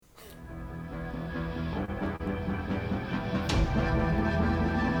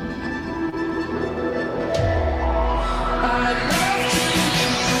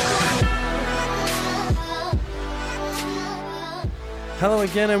Hello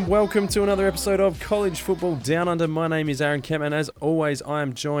again and welcome to another episode of College Football Down Under. My name is Aaron Kemp and as always I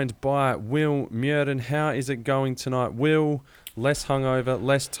am joined by Will Muirden. How is it going tonight? Will, less hungover,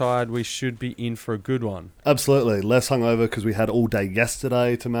 less tired, we should be in for a good one. Absolutely, less hungover because we had all day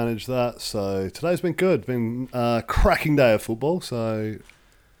yesterday to manage that, so today's been good. Been a cracking day of football, so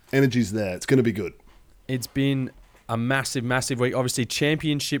energy's there. It's going to be good. It's been a massive week. Obviously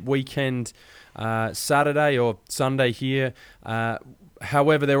championship weekend Saturday or Sunday here.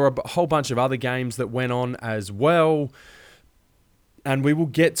 However, there were a whole bunch of other games that went on as well. And we will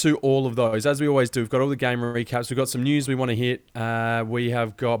get to all of those. As we always do, we've got all the game recaps. We've got some news we want to hit. We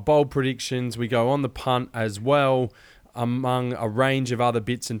have got bold predictions. We go on the punt as well, among a range of other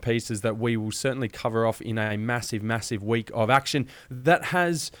bits and pieces that we will certainly cover off in a massive week of action that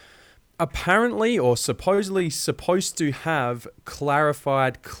has apparently or supposedly supposed to have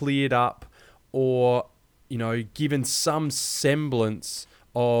clarified, cleared up, or given some semblance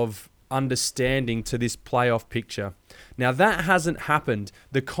of understanding to this playoff picture. Now, that hasn't happened.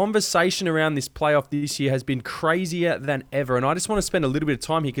 The conversation around this playoff this year has been crazier than ever, and I just want to spend a little bit of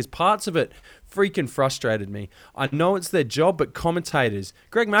time here because parts of it freaking frustrated me. I know it's their job, but commentators,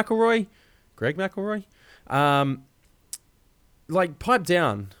 Greg McElroy, pipe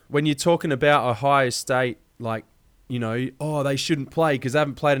down when you're talking about Ohio State, they shouldn't play because they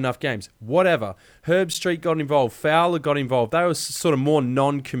haven't played enough games. Whatever. Herb Street got involved. Fowler got involved. They were sort of more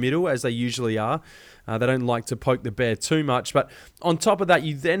non-committal, as they usually are. They don't like to poke the bear too much. But on top of that,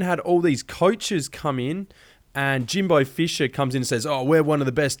 you then had all these coaches come in, and Jimbo Fisher comes in and says, we're one of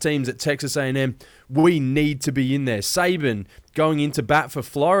the best teams at Texas A&M. We need to be in there. Saban going into bat for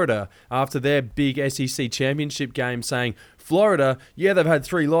Florida after their big SEC championship game saying, Florida, yeah, they've had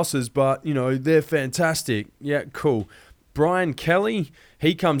 3 losses, but, they're fantastic. Yeah, cool. Brian Kelly,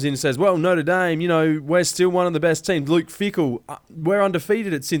 he comes in and says, well, Notre Dame, we're still one of the best teams. Luke Fickell, we're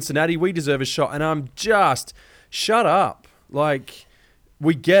undefeated at Cincinnati. We deserve a shot. And I'm just, shut up.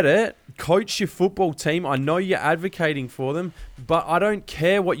 We get it. Coach your football team. I know you're advocating for them, but I don't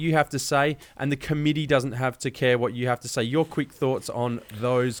care what you have to say, and the committee doesn't have to care what you have to say. Your quick thoughts on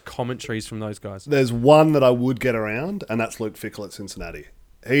those commentaries from those guys? There's one that I would get around, and that's Luke Fickell at Cincinnati.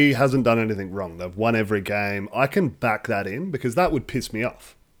 He hasn't done anything wrong. They've won every game. I can back that in because that would piss me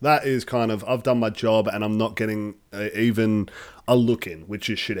off. That is kind of, I've done my job and I'm not getting even a look in, which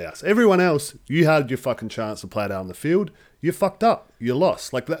is shit house. Everyone else, you had your fucking chance to play it out on the field. You fucked up. You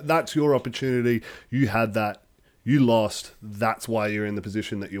lost. That's your opportunity. You had that. You lost. That's why you're in the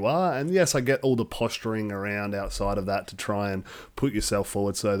position that you are. And yes, I get all the posturing around outside of that to try and put yourself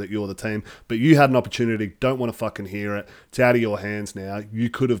forward so that you're the team. But you had an opportunity. Don't want to fucking hear it. It's out of your hands now.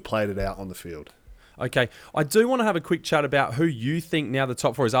 You could have played it out on the field. Okay, I do want to have a quick chat about who you think now the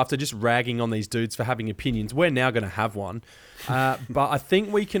top 4 is. After just ragging on these dudes for having opinions, we're now going to have one. But I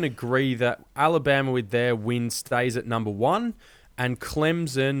think we can agree that Alabama with their win stays at number 1, and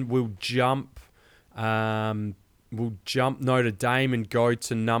Clemson will jump Notre Dame and go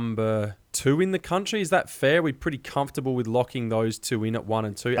to number 2 in the country. Is that fair? We're pretty comfortable with locking those 2 in at 1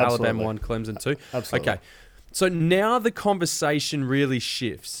 and 2. Absolutely. Alabama 1, Clemson 2. Absolutely. Okay, so now the conversation really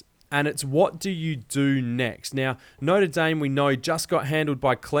shifts. And it's what do you do next? Now, Notre Dame, we know, just got handled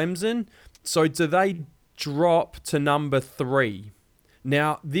by Clemson. So do they drop to number 3?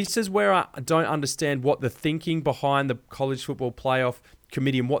 Now, this is where I don't understand what the thinking behind the College Football Playoff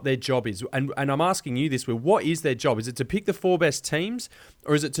Committee and what their job is. And I'm asking you this, Will, what is their job? Is it to pick the 4 best teams?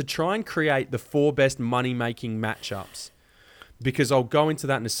 Or is it to try and create the 4 best money-making matchups? Because I'll go into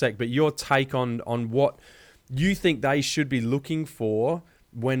that in a sec. But your take on what you think they should be looking for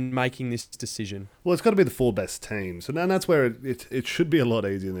when making this decision? Well, it's got to be the 4 best teams. And that's where it should be a lot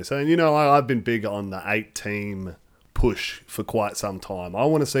easier in this. And, I've been big on the 8-team push for quite some time. I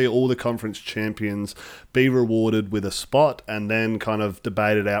want to see all the conference champions be rewarded with a spot and then kind of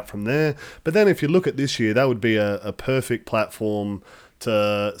debate it out from there. But then if you look at this year, that would be a perfect platform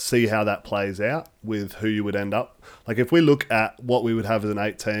to see how that plays out with who you would end up. If we look at what we would have as an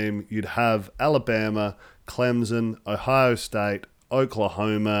 8-team, you'd have Alabama, Clemson, Ohio State,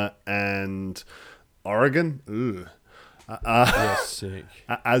 Oklahoma, and Oregon. Ooh. Sick.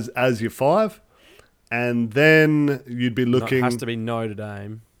 As your 5. And then you'd be looking... It has to be Notre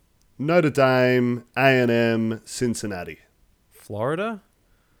Dame. Notre Dame, A&M, Cincinnati. Florida?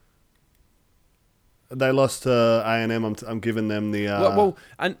 They lost to A&M. I'm giving them the...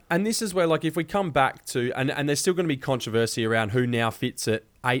 And this is where, if we come back to... And there's still going to be controversy around who now fits at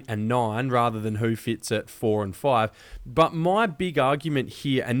 8 and 9 rather than who fits at 4 and 5. But my big argument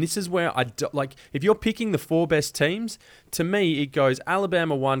here, and this is where if you're picking the 4 best teams, to me it goes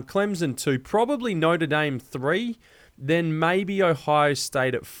Alabama 1, Clemson 2, probably Notre Dame 3, then maybe Ohio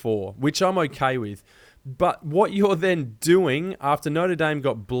State at 4, which I'm okay with. But what you're then doing after Notre Dame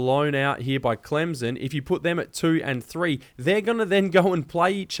got blown out here by Clemson, if you put them at 2 and 3, they're going to then go and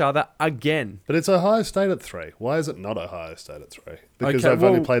play each other again. But it's Ohio State at 3. Why is it not Ohio State at 3? Because they've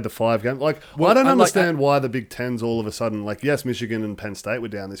only played the 5 games. I don't understand why the Big Ten's all of a sudden, yes, Michigan and Penn State were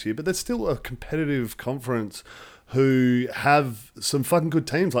down this year, but there's still a competitive conference who have some fucking good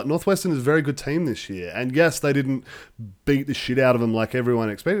teams. Like Northwestern is a very good team this year. And yes, they didn't beat the shit out of them like everyone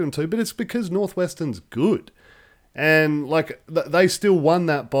expected them to, but it's because Northwestern's good. And they still won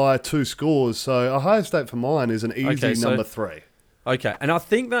that by 2 scores. So Ohio State for mine is an easy number 3. Okay, and I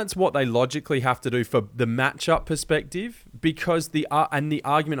think that's what they logically have to do for the matchup perspective, because the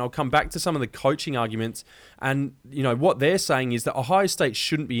argument, I'll come back to some of the coaching arguments, and what they're saying is that Ohio State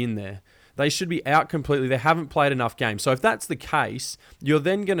shouldn't be in there. They should be out completely. They haven't played enough games. So if that's the case, you're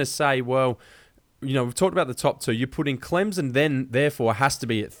then going to say, well, we've talked about the top 2. You're putting Clemson then, therefore, has to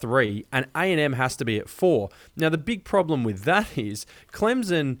be at 3, and A&M has to be at 4. Now, the big problem with that is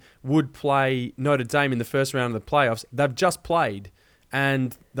Clemson would play Notre Dame in the first round of the playoffs. They've just played,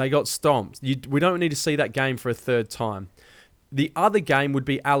 and they got stomped. We don't need to see that game for a third time. The other game would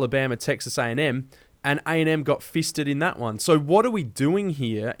be Alabama, Texas A&M, and A&M got fisted in that one. So what are we doing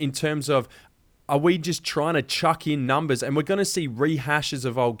here in terms of, are we just trying to chuck in numbers? And we're going to see rehashes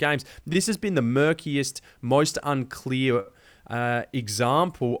of old games. This has been the murkiest, most unclear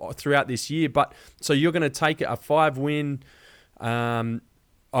example throughout this year. But so you're going to take a 5-win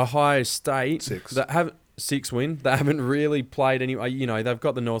Ohio State 6 that have 6-win. They haven't really played any. They've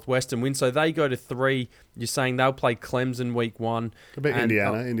got the Northwestern win, so they go to 3. You're saying they'll play Clemson week 1. I bet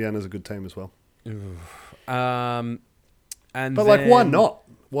Indiana. Indiana's a good team as well. Why not?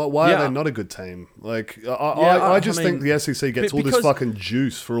 Why are they not a good team? I just think the SEC gets all this fucking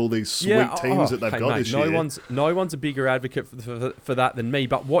juice for all these sweet teams that they've got this year. No one's a bigger advocate for that than me.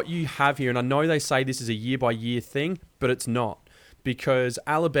 But what you have here, and I know they say this is a year-by-year thing, but it's not. Because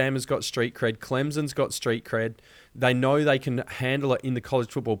Alabama's got street cred, Clemson's got street cred. They know they can handle it in the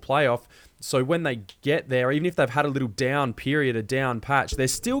college football playoff. So when they get there, even if they've had a little down period, a down patch, they're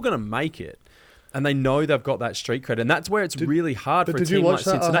still going to make it. And they know they've got that street cred. And that's where it's really hard for a team like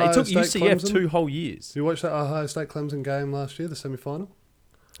Cincinnati. It took UCF 2 whole years. Did you watch that Ohio State-Clemson game last year, the semi-final?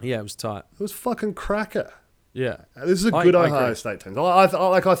 Yeah, it was tight. It was fucking cracker. Yeah. This is a good Ohio State team. I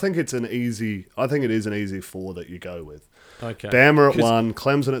think it is an easy 4 that you go with. Okay. Bama at 1,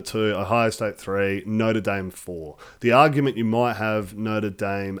 Clemson at 2, Ohio State 3, Notre Dame 4. The argument you might have Notre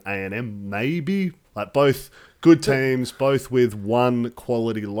Dame, A&M, maybe. Both good teams, both with 1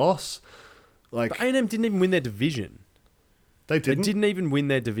 quality loss. But A&M didn't even win their division. They didn't? They didn't even win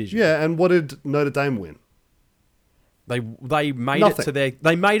their division. Yeah, and what did Notre Dame win? They made it to their ACC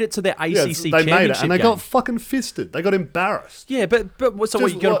championship they made it, and they game. got fucking fisted. They got embarrassed. Yeah, but so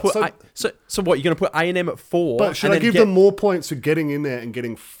what, you're going to put so what, you're going to put A&M at 4? But should I give them more points for getting in there and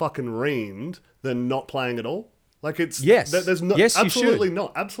getting fucking reamed than not playing at all? Yes. There's no, yes, absolutely you should.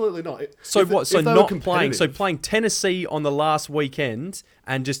 not. Absolutely not. So what? So not playing. So playing Tennessee on the last weekend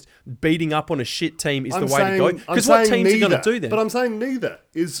and just beating up on a shit team is the way to go. Because what teams are going to do then? But I'm saying neither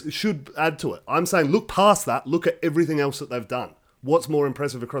should add to it. I'm saying look past that. Look at everything else that they've done. What's more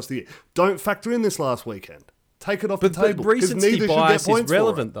impressive across the year? Don't factor in this last weekend. Take it off the table. But recency bias is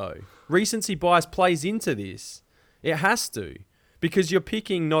relevant though. Recency bias plays into this. It has to. Because you're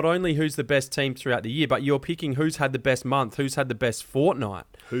picking not only who's the best team throughout the year, but you're picking who's had the best month, who's had the best fortnight.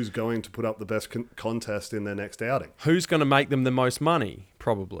 Who's going to put up the best contest in their next outing. Who's going to make them the most money,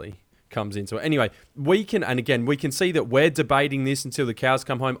 probably, comes into it. Anyway, we can see that we're debating this until the cows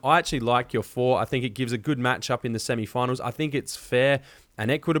come home. I actually like your 4. I think it gives a good matchup in the semi-finals. I think it's fair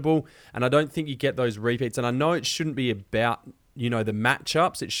and equitable, and I don't think you get those repeats. And I know it shouldn't be about the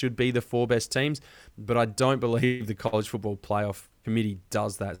matchups. It should be the 4 best teams, but I don't believe the College Football Playoff Committee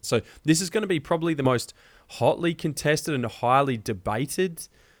does that. So this is going to be probably the most hotly contested and highly debated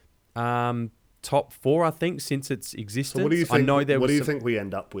top 4, I think, since its existence. So what do you think? What do you think we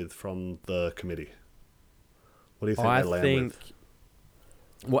end up with from the committee? What do you think they land with?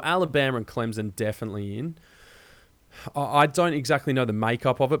 Well, Alabama and Clemson definitely in. I don't exactly know the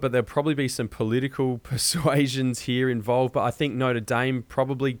makeup of it, but there'll probably be some political persuasions here involved. But I think Notre Dame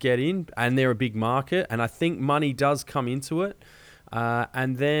probably get in, and they're a big market, and I think money does come into it.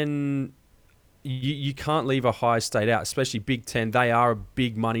 And then you can't leave Ohio State out, especially Big Ten. They are a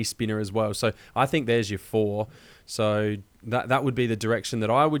big money spinner as well. So I think there's your 4. So that would be the direction that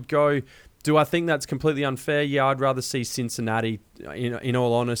I would go. Do I think that's completely unfair? Yeah, I'd rather see Cincinnati, in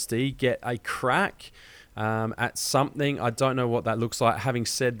all honesty, get a crack. at something. I don't know what that looks like. Having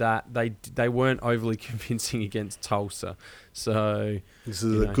said that, they weren't overly convincing against Tulsa. So this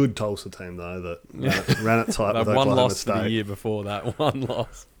is a good Tulsa team, though, that ran it tight with one Oklahoma loss State. for the year before that. One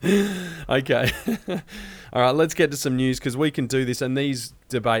loss. Okay. All right, let's get to some news because we can do this, and these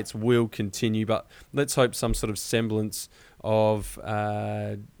debates will continue, but let's hope some sort of semblance of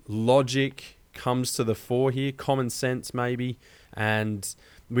logic comes to the fore here, common sense maybe, and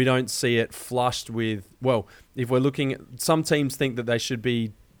we don't see it flushed with, well, if we're looking at, some teams think that they should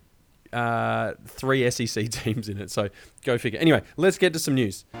be 3 SEC teams in it, so go figure. Anyway, let's get to some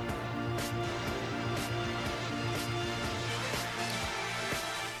news.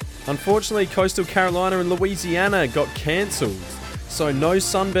 Unfortunately, Coastal Carolina and Louisiana got cancelled. So no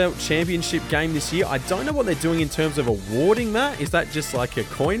Sunbelt Championship game this year. I don't know what they're doing in terms of awarding that. Is that just like a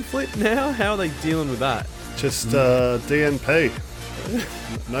coin flip now? How are they dealing with that? Just DNP.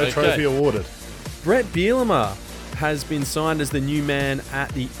 No trophy awarded. Brett Bielema has been signed as the new man at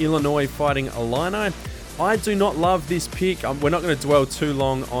the Illinois Fighting Illini. I do not love this pick. We're not going to dwell too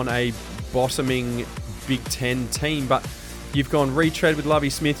long on a bottoming Big Ten team, but you've gone retread with Lovie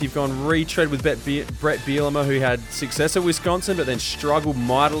Smith. You've gone retread with Brett Bielema, who had success at Wisconsin, but then struggled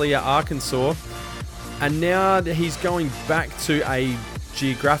mightily at Arkansas. And now he's going back to a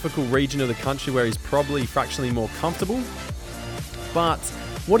geographical region of the country where he's probably fractionally more comfortable. But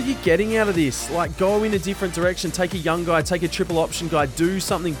what are you getting out of this? Like, go in a different direction. Take a young guy, take a triple option guy, do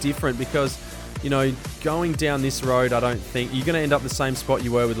something different because, going down this road, I don't think you're going to end up the same spot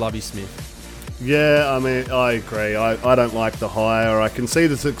you were with Lovie Smith. Yeah, I mean, I agree. I don't like the hire. I can see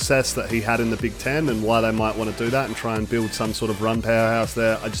the success that he had in the Big Ten and why they might want to do that and try and build some sort of run powerhouse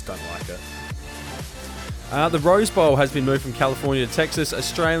there. I just don't like it. The Rose Bowl has been moved from California to Texas.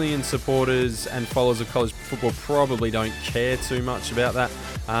 Australian supporters and followers of college football probably don't care too much about that.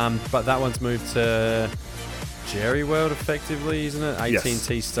 But that one's moved to Jerry World, effectively, isn't it?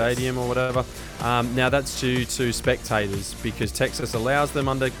 AT&T Yes. Stadium or whatever. Now that's due to spectators because Texas allows them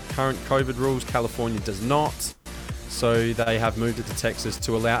under current COVID rules. California does not. So they have moved it to Texas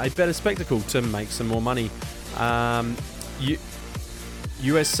to allow a better spectacle to make some more money.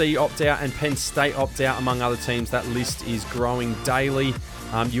 USC opt-out and Penn State opt-out, among other teams. That list is growing daily.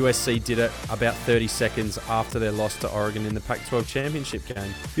 USC did it about 30 seconds after their loss to Oregon in the Pac-12 championship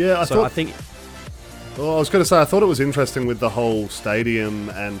game. Yeah, I thought... I think... Well, I was going to say, I thought it was interesting with the whole stadium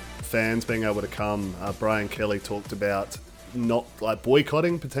and fans being able to come. Brian Kelly talked about not like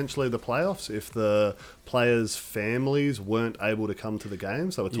boycotting potentially the playoffs if the players' families weren't able to come to the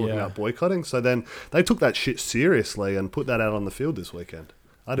games. They were talking about boycotting. So then they took that shit seriously and put that out on the field this weekend.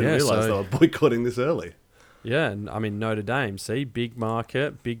 I didn't realise they were boycotting this early. Yeah, and I mean, Notre Dame, see, big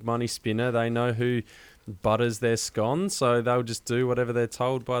market, big money spinner. They know who butters their scones, so they'll just do whatever they're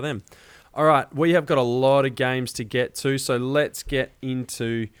told by them. All right, we have got a lot of games to get to, so let's get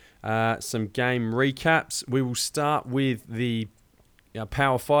into some game recaps. We will start with the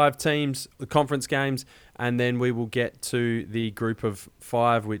Power 5 teams, the conference games, and then we will get to the group of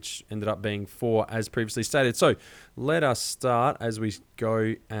 5, which ended up being 4, as previously stated. So let us start as we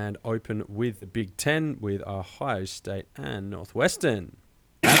go and open with the Big Ten with Ohio State and Northwestern.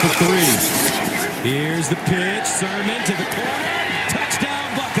 At the 3, here's the pitch, Sermon to the corner,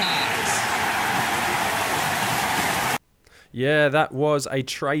 touchdown Buckeyes. Yeah, that was a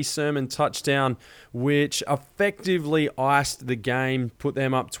Trey Sermon touchdown, which effectively iced the game, put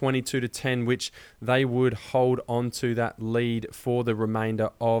them up 22-10, which they would hold on to that lead for the remainder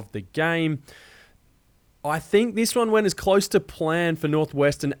of the game. I think this one went as close to plan for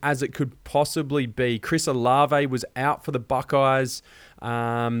Northwestern as it could possibly be. Chris Olave was out for the Buckeyes.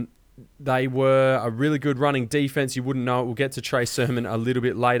 They were a really good running defense. You wouldn't know it. We'll get to Trey Sermon a little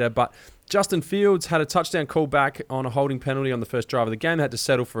bit later, but Justin Fields had a touchdown call back on a holding penalty on the first drive of the game. They had to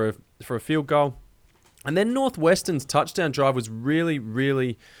settle for a field goal. And then Northwestern's touchdown drive was really,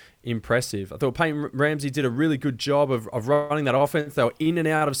 really impressive. I thought Peyton Ramsey did a really good job of running that offense. They were in and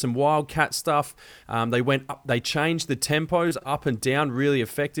out of some Wildcat stuff. They went up, they changed the tempos up and down really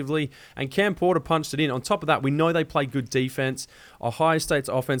effectively, and Cam Porter punched it in. On top of that, we know they play good defense. Ohio State's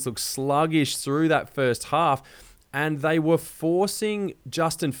offense looked sluggish through that first half, and they were forcing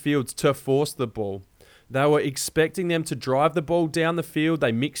Justin Fields to force the ball. They were expecting them to drive the ball down the field.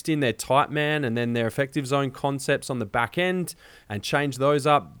 They mixed in their tight man and then their effective zone concepts on the back end and changed those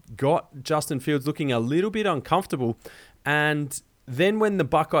up. Got Justin Fields looking a little bit uncomfortable. And then when the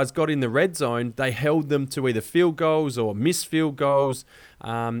Buckeyes got in the red zone, they held them to either field goals or missed field goals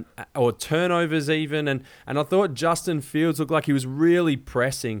or turnovers even. And I thought Justin Fields looked like he was really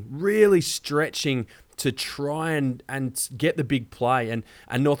pressing, really stretching to try and get the big play. And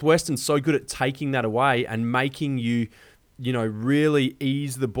Northwestern's so good at taking that away and making you, really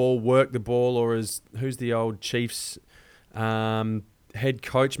ease the ball, work the ball, or who's the old Chiefs head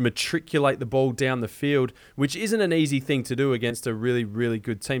coach, matriculate the ball down the field, which isn't an easy thing to do against a really, really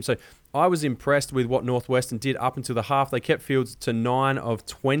good team. So I was impressed with what Northwestern did up until the half. They kept Fields to 9 of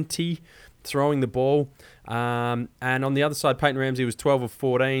 20 throwing the ball. And on the other side, Peyton Ramsey was 12 of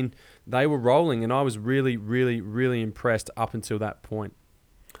 14. They were rolling, and I was really, really, really impressed up until that point.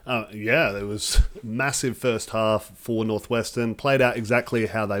 There was massive first half for Northwestern. Played out exactly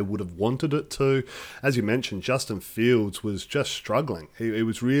how they would have wanted it to. As you mentioned, Justin Fields was just struggling. He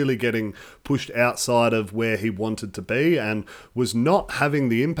was really getting pushed outside of where he wanted to be and was not having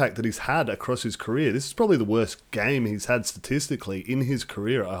the impact that he's had across his career. This is probably the worst game he's had statistically in his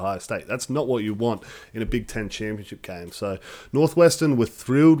career at Ohio State. That's not what you want in a Big Ten championship game. So Northwestern were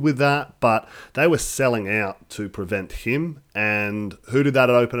thrilled with that, but they were selling out to prevent him. And who did that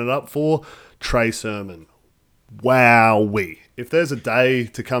open it up for? Trey Sermon. Wowee. If there's a day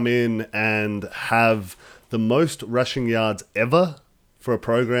to come in and have the most rushing yards ever for a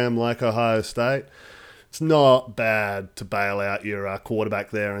program like Ohio State, it's not bad to bail out your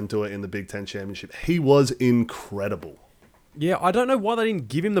quarterback there and do it in the Big Ten Championship. He was incredible. Yeah, I don't know why they didn't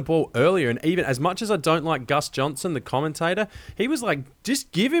give him the ball earlier. And even as much as I don't like Gus Johnson, the commentator, he was like,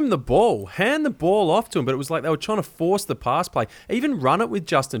 just give him the ball. Hand the ball off to him. But it was like they were trying to force the pass play. Even run it with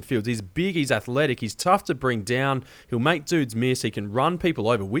Justin Fields. He's big, he's athletic, he's tough to bring down. He'll make dudes miss. He can run people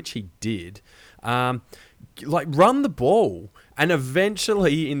over, which he did. Run the ball. And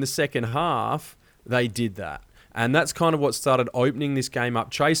eventually in the second half, they did that. And that's kind of what started opening this game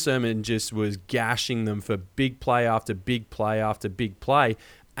up. Trey Sermon just was gashing them for big play after big play after big play.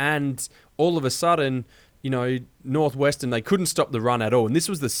 And all of a sudden, Northwestern, they couldn't stop the run at all. And this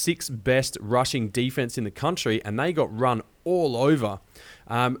was the 6th best rushing defense in the country, and they got run all over.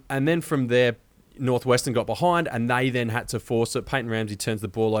 And then from there, Northwestern got behind, and they then had to force it. Peyton Ramsey turns the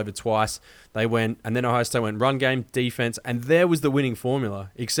ball over twice. They went, and then Ohio State went run game, defense, and there was the winning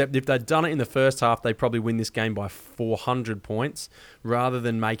formula. Except if they'd done it in the first half, they'd probably win this game by 400 points rather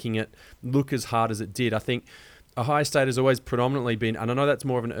than making it look as hard as it did. I think Ohio State has always predominantly been, and I know that's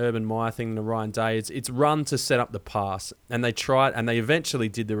more of an Urban Meyer thing than a Ryan Day, it's run to set up the pass. And they tried, and they eventually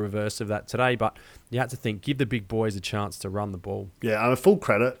did the reverse of that today, but you have to think, give the big boys a chance to run the ball. Yeah, and a full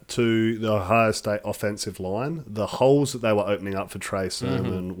credit to the Ohio State offensive line. The holes that they were opening up for Trey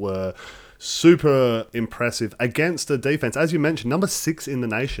Sermon were super impressive against a defense, as you mentioned, number 6 in the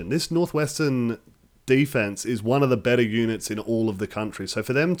nation. This Northwestern defense is one of the better units in all of the country. So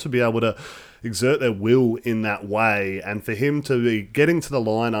for them to be able to exert their will in that way, and for him to be getting to the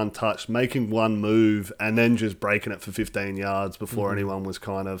line untouched, making one move, and then just breaking it for 15 yards before anyone was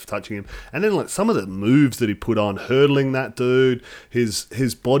kind of touching him. And then some of the moves that he put on, hurdling that dude,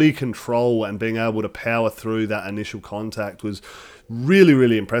 his body control and being able to power through that initial contact was really,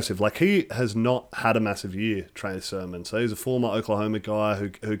 really impressive. He has not had a massive year, Trey Sermon. So he's a former Oklahoma guy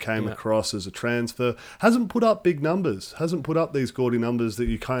who came across as a transfer. Hasn't put up big numbers. Hasn't put up these gaudy numbers that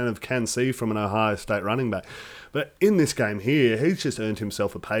you kind of can see from an Ohio State running back. But in this game here, he's just earned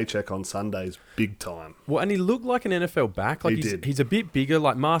himself a paycheck on Sundays big time. Well, and he looked like an NFL back. He's a bit bigger,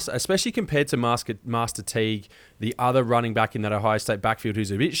 Master, especially compared to Master Teague, the other running back in that Ohio State backfield,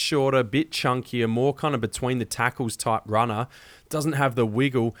 who's a bit shorter, a bit chunkier, more kind of between the tackles type runner. Doesn't have the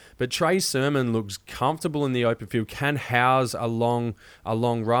wiggle, but Trey Sermon looks comfortable in the open field, can house a long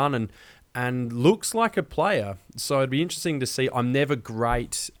run, and looks like a player. So it'd be interesting to see. I'm never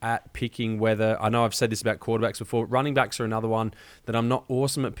great at picking whether, I know I've said this about quarterbacks before, running backs are another one that I'm not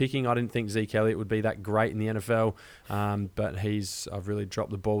awesome at picking. I didn't think Zeke Elliott would be that great in the NFL, but I've really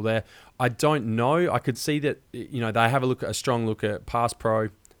dropped the ball there. I don't know. I could see that, they have a strong look at pass pro,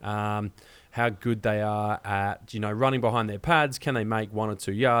 how good they are at, running behind their pads. Can they make 1 or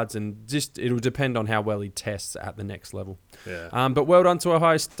 2 yards? And just it'll depend on how well he tests at the next level. Yeah. But well done to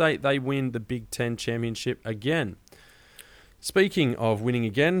Ohio State. They win the Big Ten championship again. Speaking of winning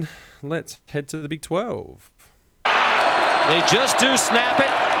again, let's head to the Big 12. They just do snap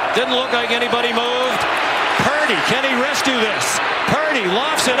it. Didn't look like anybody moved. Purdy, can he rescue this? Purdy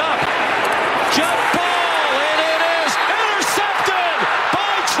lofts it up. Jump ball, and it is intercepted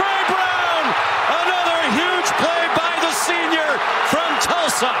by Trey Brown. Another huge play by the senior from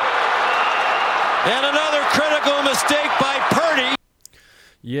Tulsa. And another critical mistake by Purdy.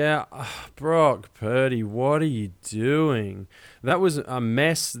 Yeah, Brock Purdy, what are you doing? That was a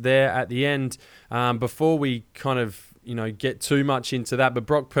mess there at the end. Before we kind of get too much into that, but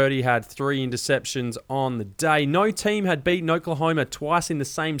Brock Purdy had 3 interceptions on the day. No team had beaten Oklahoma twice in the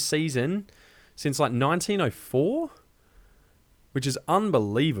same season since like 1904, which is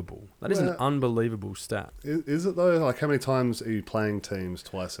unbelievable. That is an unbelievable stat. Is it though? Like, how many times are you playing teams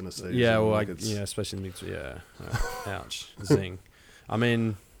twice in a season? Yeah, well, like especially in mixed. Yeah, ouch, zing. I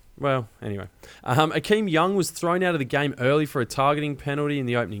mean, well, anyway. Akeem Young was thrown out of the game early for a targeting penalty in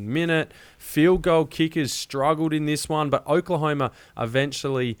the opening minute. Field goal kickers struggled in this one, but Oklahoma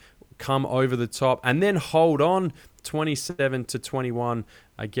eventually come over the top and then hold on 27-21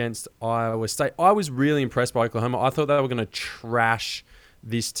 against Iowa State. I was really impressed by Oklahoma. I thought they were going to trash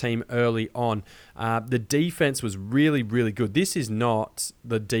this team early on. The defense was really, really good. This is not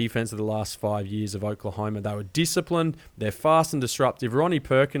the defense of the last 5 years of Oklahoma. They were disciplined. They're fast and disruptive. Ronnie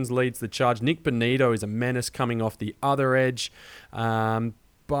Perkins leads the charge. Nick Bonito is a menace coming off the other edge.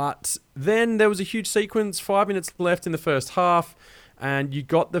 But then there was a huge sequence, 5 minutes left in the first half, and you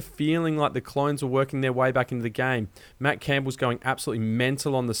got the feeling like the Clones were working their way back into the game. Matt Campbell's going absolutely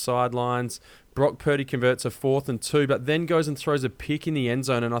mental on the sidelines. Brock Purdy converts a 4th and 2, but then goes and throws a pick in the end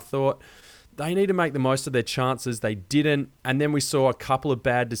zone, and I thought they need to make the most of their chances. They didn't, and then we saw a couple of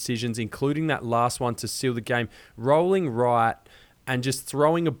bad decisions, including that last one to seal the game. Rolling right and just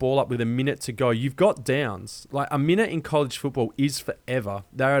throwing a ball up with a minute to go. You've got downs. Like, a minute in college football is forever.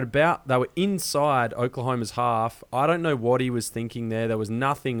 They were inside Oklahoma's half. I don't know what he was thinking there. There was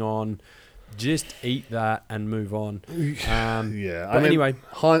nothing on. Just eat that and move on. Yeah. But anyway,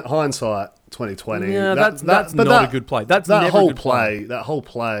 hindsight 2020. Yeah, that's not a good play. That whole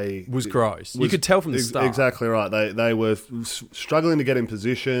play was gross. You could tell from the start. Exactly right. They were struggling to get in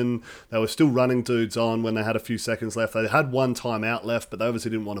position. They were still running dudes on when they had a few seconds left. They had one timeout left, but they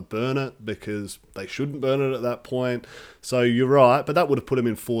obviously didn't want to burn it because they shouldn't burn it at that point. So you're right, but that would have put him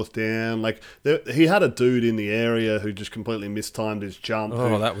in 4th down. Like, he had a dude in the area who just completely mistimed his jump.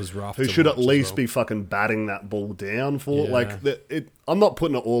 That was rough. Who should at least be fucking batting that ball down for. Yeah. Like, I'm not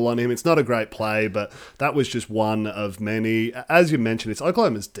putting it all on him. It's not a great play, but that was just one of many. As you mentioned, it's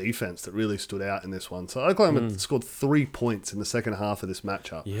Oklahoma's defense that really stood out in this one. So Oklahoma scored 3 points in the second half of this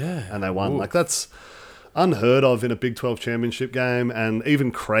matchup. Yeah. And they won. Oof. Like, that's unheard of in a Big 12 championship game, and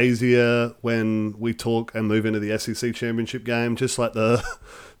even crazier when we talk and move into the SEC championship game. Just like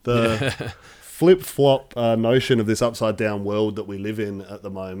the flip-flop notion of this upside-down world that we live in at the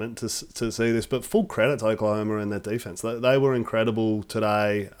moment to see this. But full credit to Oklahoma and their defense. They were incredible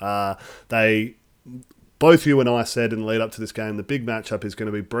today. Both you and I said in the lead up to this game, the big matchup is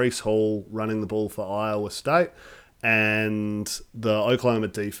going to be Breece Hall running the ball for Iowa State and the Oklahoma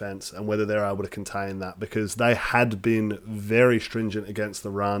defense, and whether they're able to contain that, because they had been very stringent against the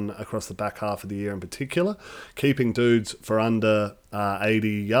run across the back half of the year in particular, keeping dudes for under 80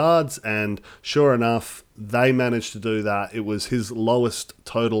 yards, and sure enough, they managed to do that. It was his lowest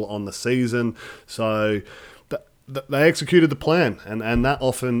total on the season, so they executed the plan, and that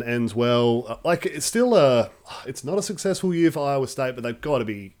often ends well. Like, it's not a successful year for Iowa State, but they've got to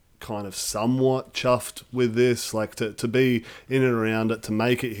be kind of somewhat chuffed with this, like to be in and around it, to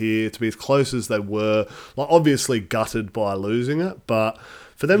make it here, to be as close as they were. Like, obviously gutted by losing it, but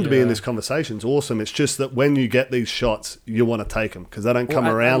for them to be in this conversation is awesome. It's just that when you get these shots, you want to take them because they don't come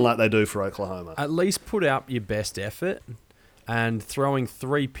around like they do for Oklahoma. At least put up your best effort, and throwing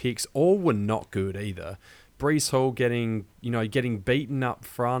 3 picks, all were not good either. Breece Hall getting beaten up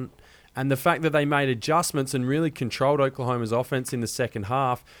front. And the fact that they made adjustments and really controlled Oklahoma's offense in the second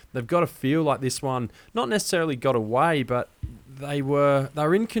half, they've got to feel like this one not necessarily got away, but they were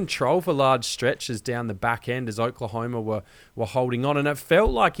in control for large stretches down the back end as Oklahoma were holding on. And it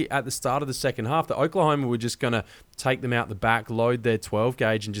felt like at the start of the second half that Oklahoma were just going to take them out the back, load their 12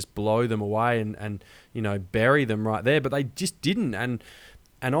 gauge and just blow them away and bury them right there. But they just didn't.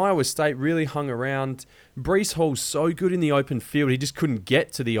 And Iowa State really hung around. Breece Hall's so good in the open field, he just couldn't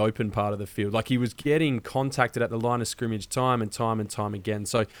get to the open part of the field. Like, he was getting contacted at the line of scrimmage time and time again.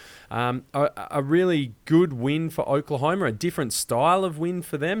 So a really good win for Oklahoma, a different style of win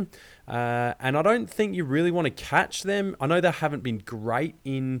for them. And I don't think you really want to catch them. I know they haven't been great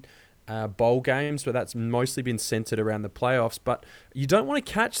in bowl games, but that's mostly been centered around the playoffs. But you don't want to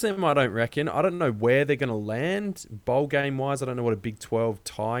catch them, I don't reckon. I don't know where they're going to land bowl game wise. I don't know what a Big 12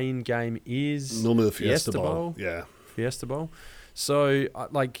 tie-in game is. Normally the Fiesta Bowl. Yeah. Fiesta Bowl. So,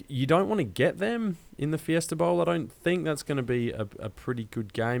 you don't want to get them in the Fiesta Bowl. I don't think that's going to be a pretty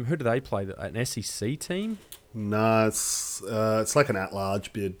good game. Who do they play? An SEC team? No, it's like an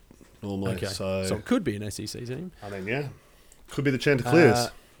at-large bid normally. Okay. So it could be an SEC team. I mean, yeah. Could be the Chanticleers.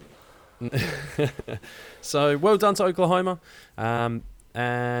 So well done to Oklahoma,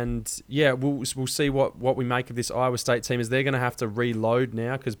 and yeah, we'll see what we make of this Iowa State team, as they're going to have to reload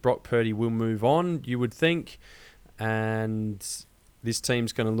now because Brock Purdy will move on, you would think, and this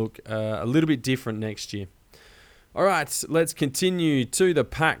team's going to look a little bit different next year. All right, let's continue to the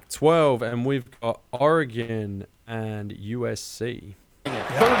Pac-12, and we've got Oregon and USC.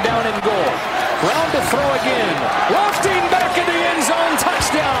 Third down and goal. Round to throw again. Lofting back in the end zone.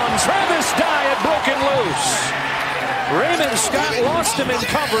 Touchdown. Travis Dye had broken loose. Raymond Scott lost him in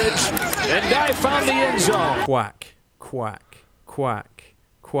coverage, and Dye found the end zone. Quack, quack, quack,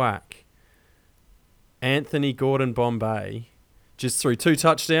 quack. Anthony Gordon Bombay just threw 2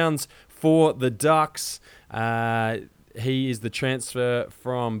 touchdowns for the Ducks. He is the transfer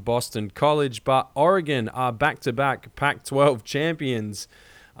from Boston College, but Oregon are back-to-back Pac-12 champions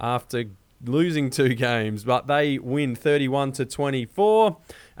after losing 2 games, but they win 31-24.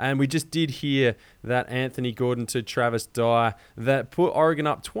 And we just did hear that Anthony Gordon to Travis Dye that put Oregon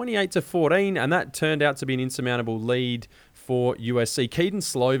up 28-14, and that turned out to be an insurmountable lead for USC. Keaton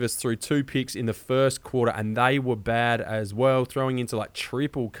Slovis threw 2 picks in the first quarter, and they were bad as well, throwing into like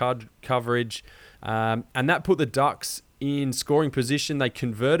triple coverage. And that put the Ducks in scoring position. They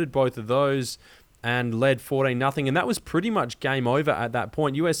converted both of those and led 14-0. And that was pretty much game over at that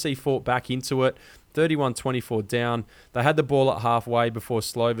point. USC fought back into it, 31-24 down. They had the ball at halfway before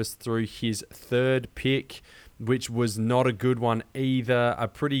Slovis threw his 3rd pick, which was not a good one either. A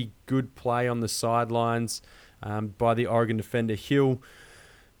pretty good play on the sidelines by the Oregon defender Hill.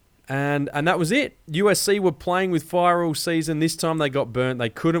 And that was it. USC were playing with fire all season. This time they got burnt. They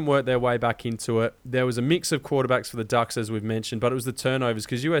couldn't work their way back into it. There was a mix of quarterbacks for the Ducks, as we've mentioned, but it was the turnovers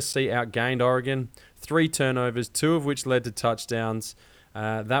because USC outgained Oregon. 3 turnovers, 2 of which led to touchdowns.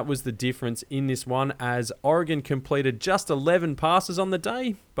 That was the difference in this one, as Oregon completed just 11 passes on the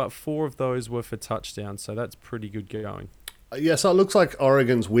day, but 4 of those were for touchdowns. So that's pretty good going. Yeah, so it looks like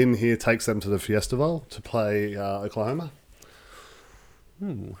Oregon's win here takes them to the Fiesta Bowl to play Oklahoma.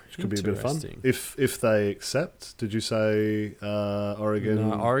 Which could be a bit of fun. If they accept. Did you say Oregon?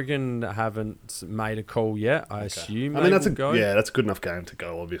 No, Oregon haven't made a call yet. I assume. I mean, that's a good enough game to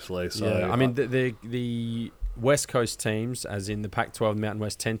go, obviously. So yeah, I mean, the West Coast teams, as in the Pac-12 Mountain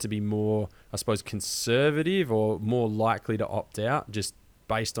West, tend to be more, I suppose, conservative or more likely to opt out, just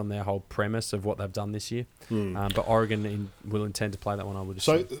based on their whole premise of what they've done this year. But Oregon will intend to play that one, I would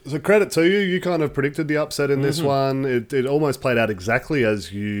assume. So credit to you. You kind of predicted the upset in this one. It almost played out exactly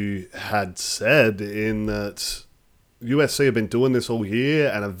as you had said, in that USC have been doing this all year,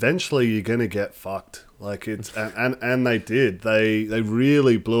 and eventually you're going to get fucked. Like it's and they did. They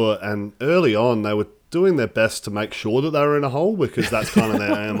really blew it. And early on, they were doing their best to make sure that they were in a hole, because that's kind of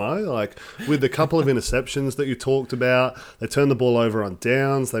their MO. Like with the couple of interceptions that you talked about, they turned the ball over on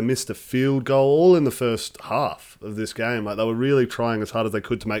downs, they missed a field goal, all in the first half of this game. Like they were really trying as hard as they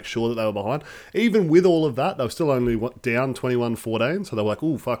could to make sure that they were behind. Even with all of that, they were still only down 21-14. So they were like,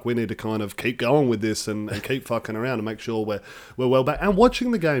 oh fuck, we need to kind of keep going with this and keep fucking around and make sure we're well back. And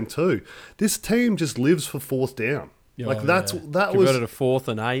watching the game too, this team just lives for 4th down. That converted a 4th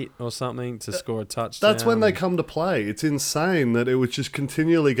and 8 or something to score a touchdown. That's when they come to play. It's insane that it would just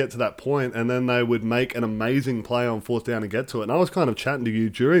continually get to that point, and then they would make an amazing play on 4th down and get to it. And I was kind of chatting to you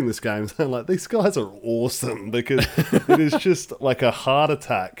during this game, saying like, these guys are awesome, because it is just like a heart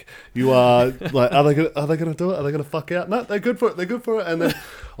attack. You are like, are they going to do it? Are they going to fuck out? No, they're good for it. They're good for it. And then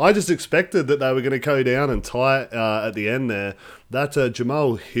I just expected that they were going to go down and tie it at the end there. That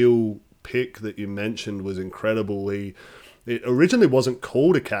Jamal Hill pick that you mentioned was incredible. It originally wasn't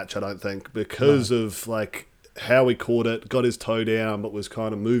called a catch, I don't think, because of like how he caught it, got his toe down, but was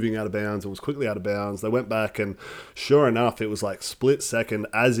kind of moving out of bounds and was quickly out of bounds. They went back, and sure enough, it was like split second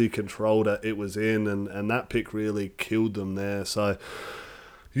as he controlled it, it was in, and that pick really killed them there. So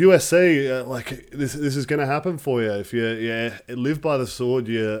USC, this is going to happen for you. If you live by the sword,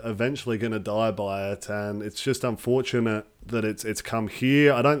 you're eventually going to die by it, and it's just unfortunate that it's come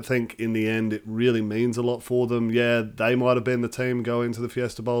here. I don't think in the end it really means a lot for them. Yeah, they might have been the team going to the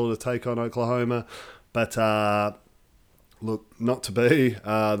Fiesta Bowl to take on Oklahoma, but look, not to be.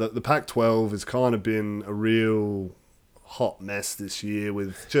 The Pac-12 has kind of been a real hot mess this year,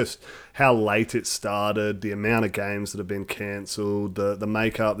 with just how late it started, the amount of games that have been cancelled, the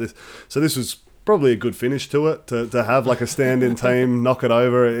makeup. This was probably a good finish to it, to have like a stand-in team knock it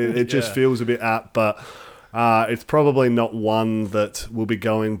over. It just feels a bit apt, but it's probably not one that we'll be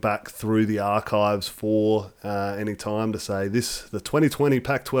going back through the archives for any time to say the 2020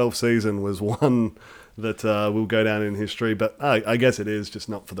 Pac-12 season was one that will go down in history, but I guess it is, just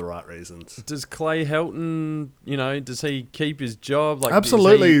not for the right reasons. Does Clay Helton, does he keep his job? Like,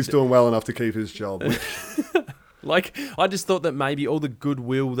 absolutely, he's doing well enough to keep his job. Like, I just thought that maybe all the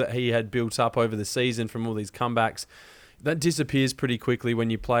goodwill that he had built up over the season from all these comebacks, that disappears pretty quickly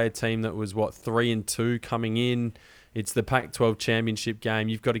when you play a team that was 3-2 coming in. It's the Pac-12 championship game.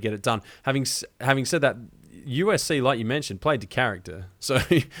 You've got to get it done. Having said that, USC, like you mentioned, played to character. So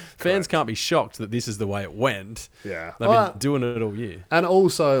fans can't be shocked that this is the way it went. Yeah. They've been doing it all year. And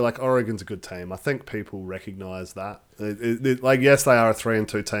also, like, Oregon's a good team. I think people recognise that. Like, yes, they are a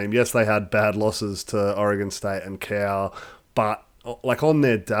 3-2 team. Yes, they had bad losses to Oregon State and Cal. But, like, on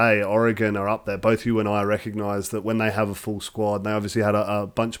their day, Oregon are up there. Both you and I recognise that when they have a full squad, they obviously had a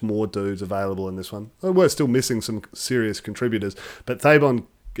bunch more dudes available in this one. We're still missing some serious contributors. But Thabon...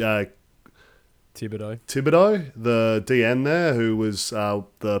 Thibodeau, the DN there, who was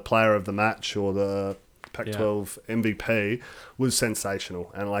the player of the match or the Pac-12 MVP, was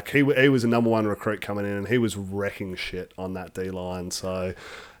sensational. And like he was a number one recruit coming in, and he was wrecking shit on that D-line. So,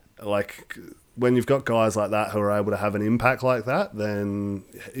 like, when you've got guys like that who are able to have an impact like that, then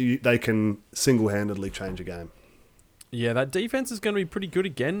they can single-handedly change a game. Yeah, that defense is going to be pretty good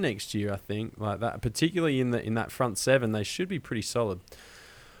again next year, I think. Like that, particularly in that front seven, they should be pretty solid.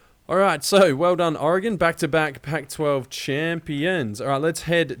 All right, so well done, Oregon. Back-to-back Pac-12 champions. All right, let's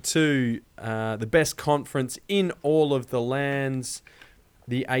head to the best conference in all of the lands,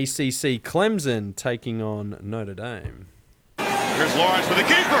 the ACC. Clemson taking on Notre Dame. Here's Lawrence for the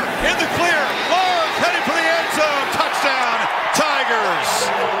keeper. In the clear. Lawrence heading for the end zone. Touchdown, Tigers.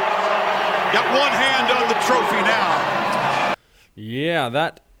 Got one hand on the trophy now. Yeah,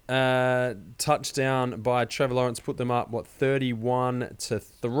 that... touchdown by Trevor Lawrence put them up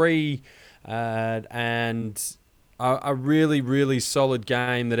 31-3, and a really, really solid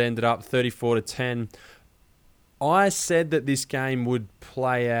game that ended up 34-10. I said that this game would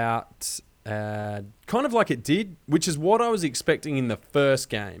play out kind of like it did, which is what I was expecting in the first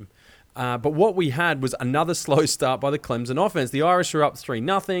game. But what we had was another slow start by the Clemson offense. The Irish were up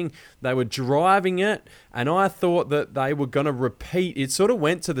 3-0. They were driving it, and I thought that they were going to repeat. It sort of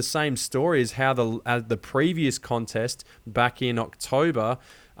went to the same story as how the previous contest back in October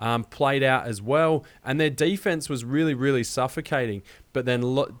played out as well. And their defense was really, really suffocating. But then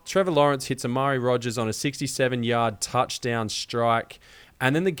Trevor Lawrence hits Amari Rodgers on a 67-yard touchdown strike,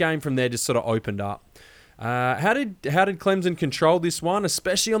 and then the game from there just sort of opened up. How did Clemson control this one,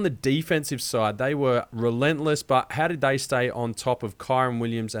 especially on the defensive side? They were relentless, but how did they stay on top of Kyron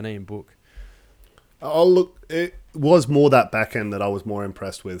Williams and Ian Book? Oh, look, it was more that back end that I was more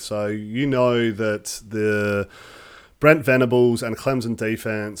impressed with. So you know that the Brent Venables and Clemson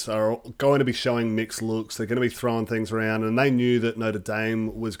defense are going to be showing mixed looks. They're going to be throwing things around, and they knew that Notre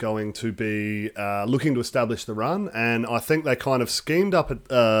Dame was going to be looking to establish the run, and I think they kind of schemed up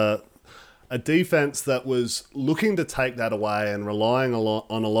a defense that was looking to take that away and relying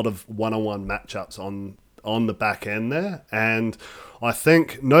on a lot of one-on-one matchups on the back end there. And I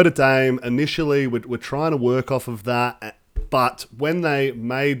think Notre Dame initially were trying to work off of that, but when they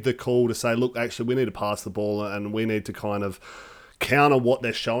made the call to say, look, actually, we need to pass the ball and we need to kind of counter what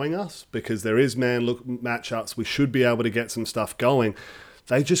they're showing us because there is man-look matchups, we should be able to get some stuff going.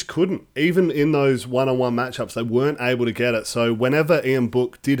 They just couldn't. Even in those one-on-one matchups, they weren't able to get it. So whenever Ian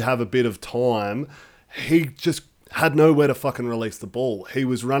Book did have a bit of time, he just had nowhere to fucking release the ball. He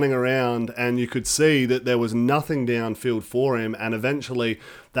was running around and you could see that there was nothing downfield for him, and eventually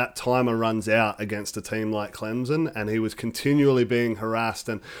that timer runs out against a team like Clemson, and he was continually being harassed.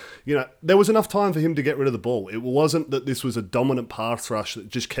 And, you know, there was enough time for him to get rid of the ball. It wasn't that this was a dominant pass rush that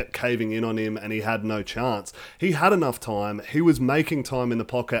just kept caving in on him and he had no chance. He had enough time. He was making time in the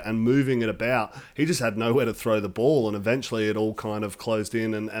pocket and moving it about. He just had nowhere to throw the ball, and eventually it all kind of closed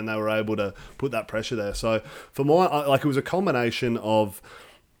in and they were able to put that pressure there. So for it was a combination of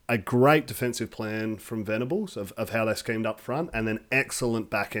a great defensive plan from Venables of how they schemed up front, and then excellent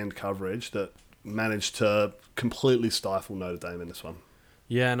back-end coverage that managed to completely stifle Notre Dame in this one.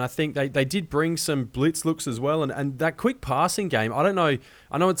 Yeah, and I think they did bring some blitz looks as well, and that quick passing game, I don't know,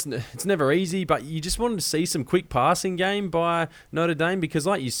 I know it's never easy, but you just wanted to see some quick passing game by Notre Dame because,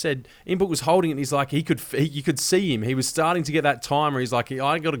 like you said, Ian Book was holding it, and he's like, you could see him. He was starting to get that timer. He's like,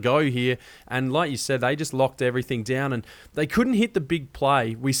 I got to go here. And like you said, they just locked everything down, and they couldn't hit the big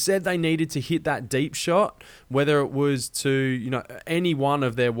play. We said they needed to hit that deep shot, whether it was to any one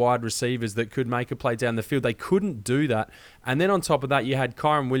of their wide receivers that could make a play down the field. They couldn't do that. And then on top of that, you had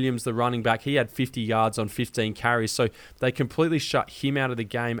Kyron Williams, the running back. He had 50 yards on 15 carries, so they completely shut him out of the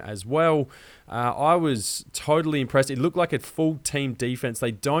game as well. I was totally impressed. It looked like a full team defense.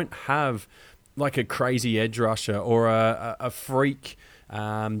 They don't have like a crazy edge rusher or a freak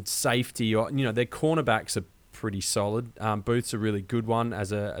safety, or their cornerbacks are pretty solid. Booth's a really good one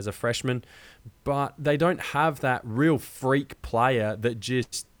as a freshman, but they don't have that real freak player that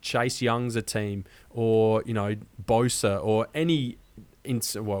just Chase Young's a team, or Bosa, or any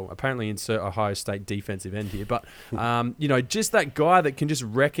apparently insert Ohio State defensive end here, but just that guy that can just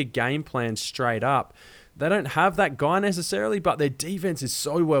wreck a game plan straight up. They don't have that guy necessarily, but their defense is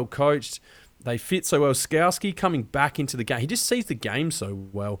so well coached. They fit so well. Skowski coming back into the game, he just sees the game so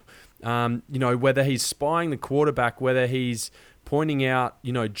well. Whether he's spying the quarterback, whether he's pointing out,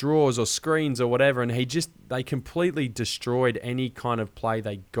 draws or screens or whatever, and they completely destroyed any kind of play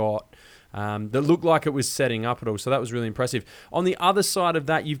they got that looked like it was setting up at all. So that was really impressive. On the other side of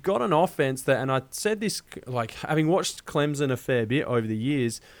that, you've got an offense that, and I said this, like having watched Clemson a fair bit over the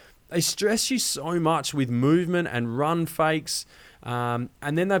years, they stress you so much with movement and run fakes. And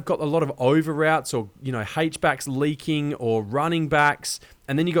then they've got a lot of over routes or, H-backs leaking or running backs.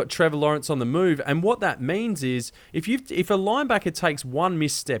 And then you've got Trevor Lawrence on the move. And what that means is if a linebacker takes one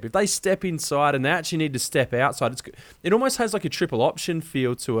misstep, if they step inside and they actually need to step outside, it almost has like a triple option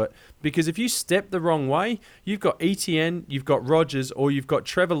feel to it. Because if you step the wrong way, you've got ETN, you've got Rodgers, or you've got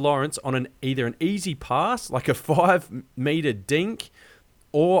Trevor Lawrence on either an easy pass, like a 5-meter dink,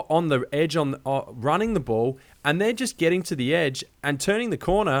 or on the edge running the ball, and they're just getting to the edge and turning the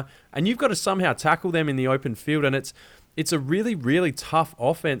corner, and you've got to somehow tackle them in the open field, and it's a really, really tough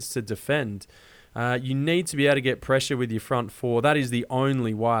offense to defend. You need to be able to get pressure with your front four. That is the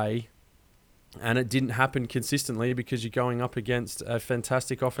only way, and it didn't happen consistently because you're going up against a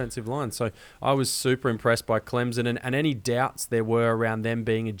fantastic offensive line. So I was super impressed by Clemson, and any doubts there were around them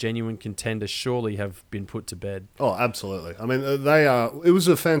being a genuine contender surely have been put to bed. Oh, absolutely. I mean, it was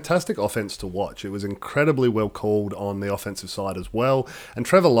a fantastic offense to watch. It was incredibly well called on the offensive side as well. And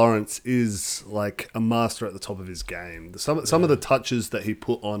Trevor Lawrence is like a master at the top of his game. Some of the touches that he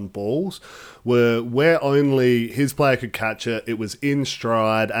put on balls were where only his player could catch it. It was in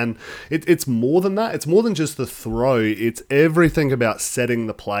stride, and it's more than that. It's more than just the throw. It's everything about setting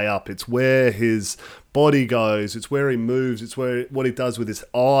the play up. It's where his body goes. It's where he moves. It's what he does with his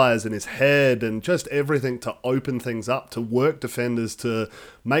eyes and his head, and just everything to open things up, to work defenders, to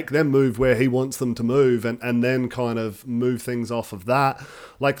make them move where he wants them to move, and then kind of move things off of that.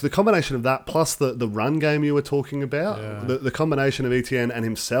 Like the combination of that plus the run game you were talking about, the combination of ETN and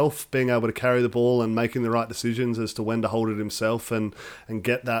himself being able to carry the ball and making the right decisions as to when to hold it himself and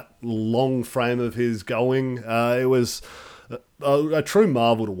get that long frame of his going. It was a true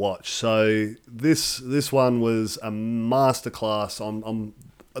marvel to watch. So this one was a masterclass on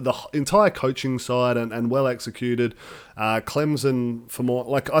the entire coaching side and well executed. Clemson for more,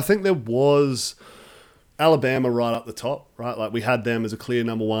 like I think there was Alabama right up the top, right? Like we had them as a clear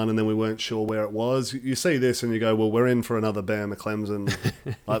number one, and then we weren't sure where it was. You see this and you go, well, we're in for another Bama Clemson.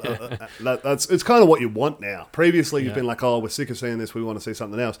 It's kind of what you want now. Previously, you've been like, oh, we're sick of seeing this. We want to see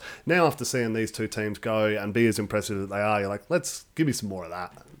something else. Now, after seeing these two teams go and be as impressive as they are, you're like, let's give me some more of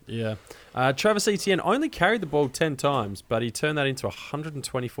that. Yeah. Travis Etienne only carried the ball 10 times, but he turned that into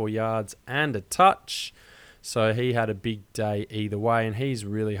 124 yards and a touch. So he had a big day either way, and he's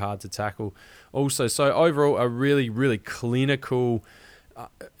really hard to tackle. Also, so overall, a really, really clinical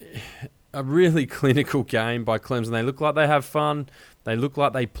game by Clemson. They look like they have fun. They look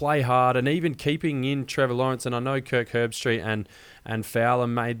like they play hard, and even keeping in Trevor Lawrence. And I know Kirk Herbstreit and Fowler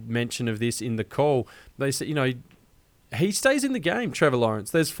made mention of this in the call. They said, he stays in the game, Trevor Lawrence.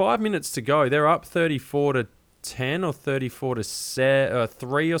 There's 5 minutes to go. They're up 34-10 or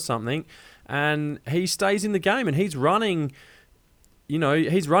 34-3 or something. And he stays in the game, and he's running,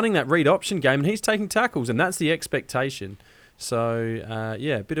 that read option game, and he's taking tackles, and that's the expectation. So,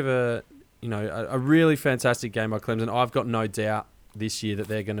 a bit of a really fantastic game by Clemson. I've got no doubt this year that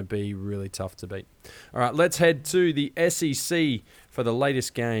they're going to be really tough to beat. All right, let's head to the SEC for the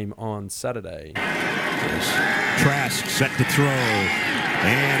latest game on Saturday. Trask set to throw,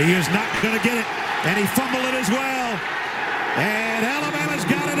 and he is not going to get it, and he fumbled it as well. And Alabama's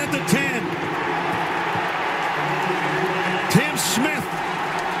got it at the 10. Tim Smith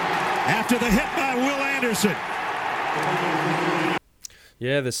after the hit by Will Anderson.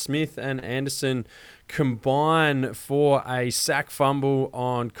 Yeah, the Smith and Anderson combine for a sack fumble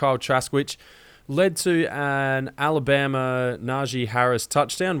on Kyle Trask, which led to an Alabama Najee Harris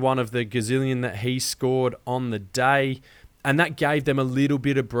touchdown, one of the gazillion that he scored on the day. And that gave them a little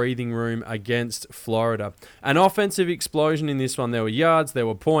bit of breathing room against Florida. An offensive explosion in this one. There were yards, there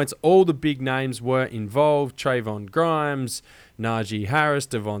were points. All the big names were involved. Trayvon Grimes, Najee Harris,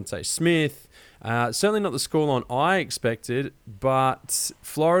 Devontae Smith. Certainly not the scoreline I expected, but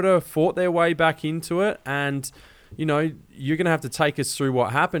Florida fought their way back into it. And, you're going to have to take us through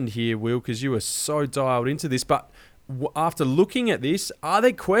what happened here, Will, because you were so dialed into this. But after looking at this, are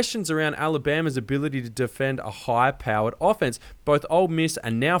there questions around Alabama's ability to defend a high-powered offense? Both Ole Miss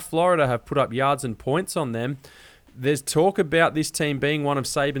and now Florida have put up yards and points on them. there's talk about this team being one of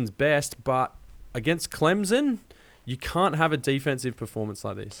Saban's best, but against Clemson, you can't have a defensive performance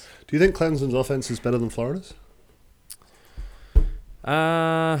like this. Do you think Clemson's offense is better than Florida's?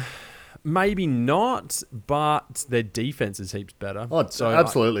 Maybe not, but their defense is heaps better. Oh,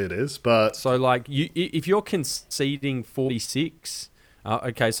 absolutely it is. But so, like, if you're conceding 46,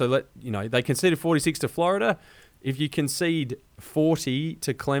 okay, so they conceded 46 to Florida. If you concede 40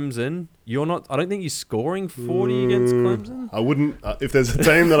 to Clemson, you're not. I don't think you're scoring 40 against Clemson. I wouldn't. If there's a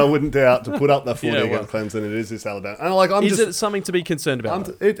team that I wouldn't doubt to put up that 40 against Clemson, it is this Alabama. And is it something to be concerned about?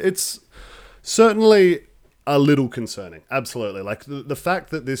 It's certainly a little concerning. Absolutely. Like the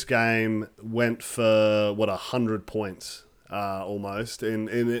fact that this game went for 100 points. Almost in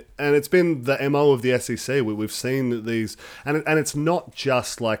it, and it's been the MO of the SEC. We've seen these, and it's not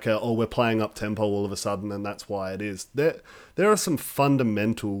just like we're playing up tempo all of a sudden, and that's why it is. There are some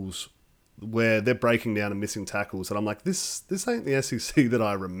fundamentals where they're breaking down and missing tackles, and I'm like, this ain't the SEC that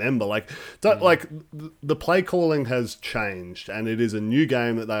I remember. Like the play calling has changed, and it is a new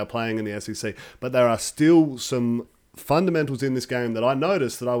game that they are playing in the SEC. But there are still some fundamentals in this game that I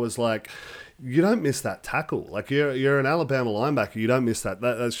noticed that I was like, you don't miss that tackle. Like you're an Alabama linebacker. You don't miss that.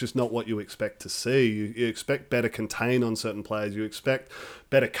 That's just not what you expect to see. You expect better contain on certain players. You expect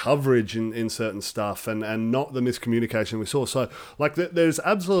better coverage in certain stuff and not the miscommunication we saw. So like there's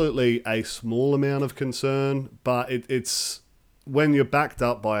absolutely a small amount of concern, but it's when you're backed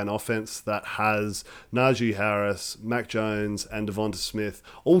up by an offense that has Najee Harris, Mac Jones, and Devonta Smith,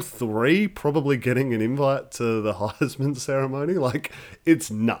 all three probably getting an invite to the Heisman ceremony, like, it's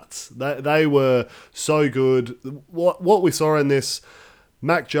nuts. They were so good. What we saw in this,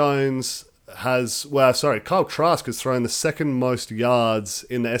 Mac Jones Kyle Trask has thrown the second most yards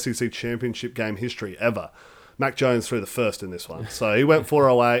in the SEC championship game history ever. Mac Jones threw the first in this one. So he went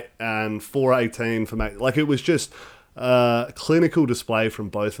 408 and 418 for Mac. Like, it was just clinical display from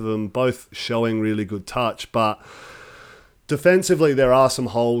both of them, both showing really good touch. But defensively, there are some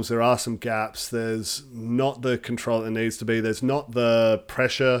holes, there are some gaps. There's not the control that needs to be. There's not the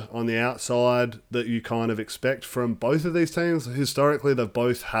pressure on the outside that you kind of expect from both of these teams. Historically, they've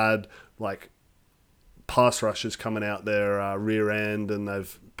both had like pass rushers coming out their rear end, and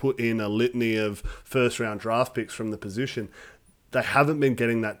they've put in a litany of first-round draft picks from the position. They haven't been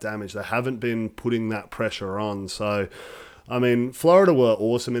getting that damage. They haven't been putting that pressure on. So, I mean, Florida were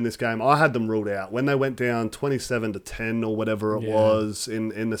awesome in this game. I had them ruled out. When they went down 27-10 or whatever it was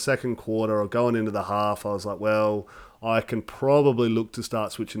in the second quarter or going into the half, I was like, well, I can probably look to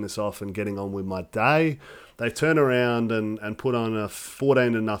start switching this off and getting on with my day. They turn around and put on a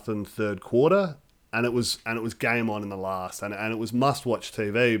 14-0 third quarter. And it was game on in the last, and it was must-watch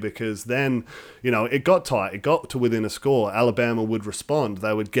TV because then, it got tight. It got to within a score. Alabama would respond.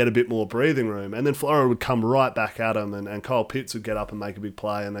 They would get a bit more breathing room, and then Florida would come right back at them, and Kyle Pitts would get up and make a big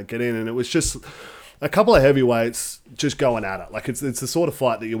play, and they'd get in, and it was just a couple of heavyweights just going at it. Like, it's the sort of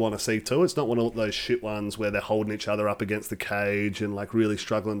fight that you want to see too. It's not one of those shit ones where they're holding each other up against the cage and like really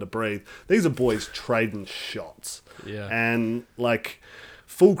struggling to breathe. These are boys trading shots. Yeah. And like,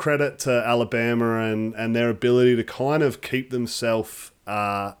 full credit to Alabama and their ability to kind of keep themselves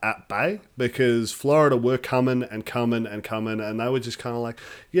at bay, because Florida were coming, and they were just kind of like,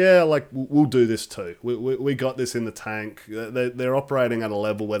 yeah, like, we'll do this too. We got this in the tank. They're operating at a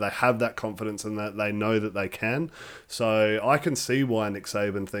level where they have that confidence and that they know that they can. So I can see why Nick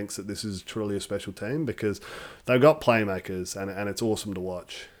Saban thinks that this is truly a special team, because they've got playmakers and it's awesome to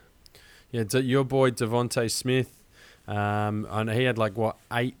watch. Yeah, your boy Devonta Smith, and he had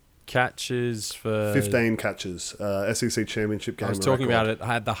 8 catches for 15 catches, SEC championship game. I was talking about it. I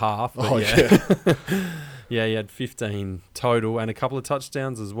had the half. Oh yeah. Yeah, he had 15 total and a couple of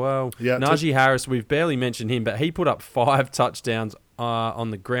touchdowns as well. Yeah, Najee Harris, we've barely mentioned him, but he put up 5 touchdowns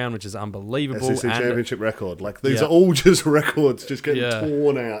on the ground, which is unbelievable. SEC championship record. Like, these are all just records just getting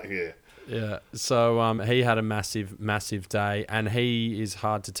torn out here. Yeah, so he had a massive, massive day, and he is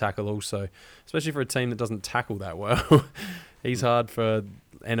hard to tackle also, especially for a team that doesn't tackle that well. He's hard for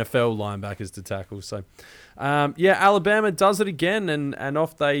NFL linebackers to tackle. So, Alabama does it again, and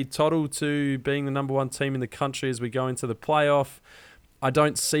off they toddle to being the number 1 team in the country as we go into the playoff. I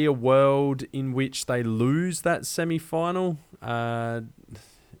don't see a world in which they lose that semi-final. You've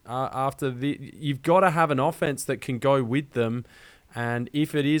got to have an offense that can go with them. And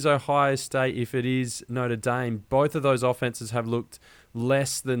if it is Ohio State, if it is Notre Dame, both of those offenses have looked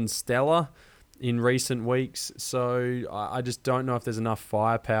less than stellar in recent weeks. So I just don't know if there's enough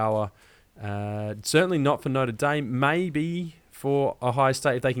firepower. Certainly not for Notre Dame. Maybe for Ohio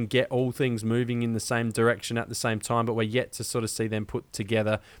State if they can get all things moving in the same direction at the same time, but we're yet to sort of see them put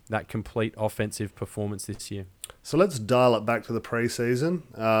together that complete offensive performance this year. So let's dial it back to the preseason,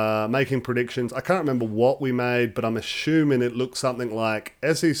 making predictions. I can't remember what we made, but I'm assuming it looks something like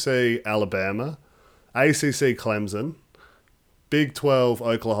SEC Alabama, ACC Clemson, Big 12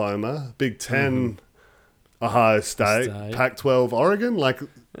 Oklahoma, Big 10 Ohio State, Pac-12 Oregon. Like,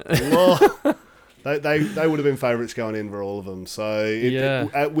 they would have been favourites going in for all of them. So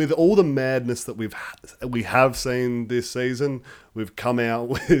with all the madness that we have seen this season, we've come out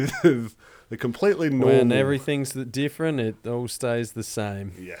with the completely normal. When everything's different, it all stays the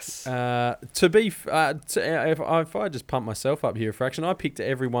same. Yes. If I just pump myself up here a fraction, I picked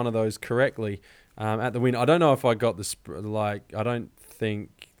every one of those correctly at the win. I don't know if I got I don't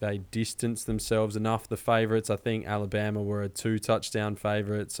think they distanced themselves enough, the favourites. I think Alabama were a 2-touchdown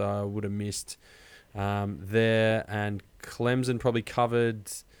favourite, so I would have missed there. And Clemson probably covered.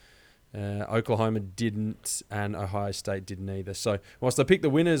 Oklahoma didn't, and Ohio State didn't either. So whilst I picked the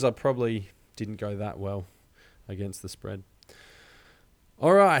winners, I probably didn't go that well against the spread.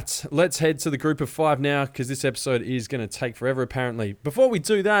 All right, let's head to the group of 5 now, because this episode is going to take forever, apparently. Before we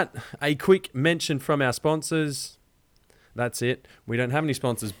do that, a quick mention from our sponsors. That's it. We don't have any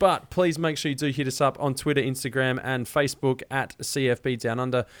sponsors, but please make sure you do hit us up on Twitter, Instagram, and Facebook at CFB Down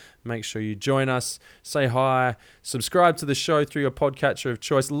Under. Make sure you join us, say hi, subscribe to the show through your podcatcher of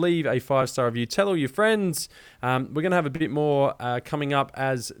choice, leave a 5-star review, tell all your friends. We're going to have a bit more coming up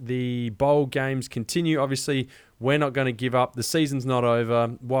as the bowl games continue. Obviously, we're not going to give up. The season's not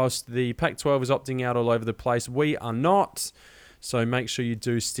over. Whilst the Pac-12 is opting out all over the place, we are not. So make sure you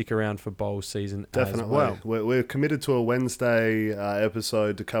do stick around for bowl season as well. We're committed to a Wednesday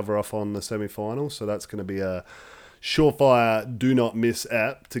episode to cover off on the semi-finals, so that's going to be a surefire do not miss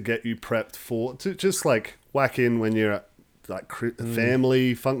app to get you prepped for, to just like whack in when you're at like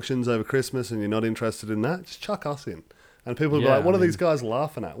family functions over Christmas and you're not interested in that. Just chuck us in. And people will be like, what are these guys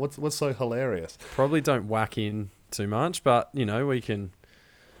laughing at? What's so hilarious? Probably don't whack in too much, but you know, we can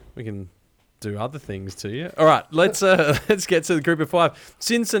do other things to you. All right, let's get to the group of 5.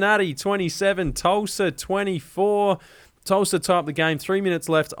 Cincinnati 27, Tulsa 24. Tulsa tie up the game. 3 minutes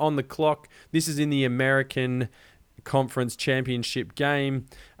left on the clock. This is in the American Conference Championship game.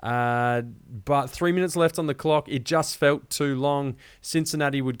 But 3 minutes left on the clock. It just felt too long.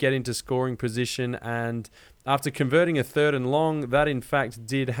 Cincinnati would get into scoring position, and after converting a 3rd and long, that in fact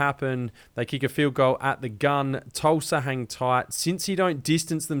did happen. They kick a field goal at the gun. Tulsa hang tight. Cincy don't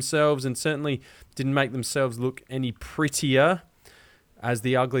distance themselves and certainly didn't make themselves look any prettier as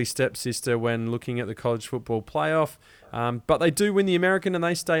the ugly stepsister when looking at the college football playoff. But they do win the American and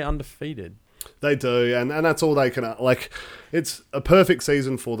they stay undefeated. They do, and that's all they can... Like, it's a perfect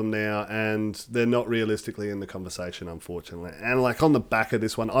season for them now, and they're not realistically in the conversation, unfortunately. And, like, on the back of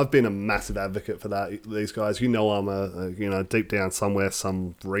this one, I've been a massive advocate for these guys. You know I'm a deep down somewhere,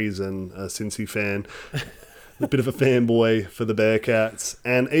 some reason, a Cincy fan. A bit of a fanboy for the Bearcats.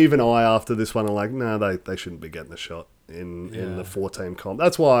 And even I, after this one, are like, no, they shouldn't be getting a shot in the 4-team comp.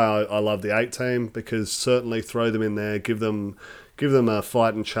 That's why I love the 8-team, because certainly throw them in there, give them a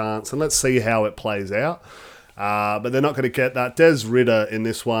fighting chance, and let's see how it plays out. But they're not going to get that. Des Ridder in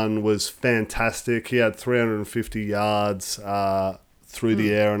this one was fantastic. He had 350 yards through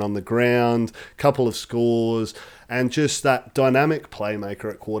the air and on the ground, couple of scores, and just that dynamic playmaker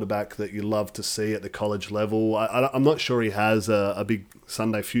at quarterback that you love to see at the college level. I'm not sure he has a big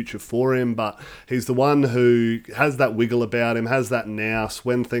Sunday future for him, but he's the one who has that wiggle about him, has that nous.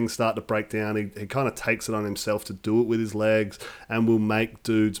 When things start to break down, he kind of takes it on himself to do it with his legs and will make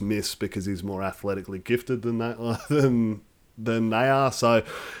dudes miss because he's more athletically gifted than they are. So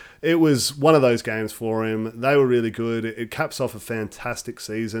it was one of those games for him. They were really good. It caps off a fantastic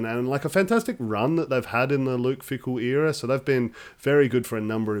season and like a fantastic run that they've had in the Luke Fickell era. So they've been very good for a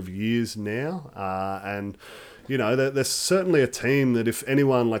number of years now. And, you know, there's certainly a team that if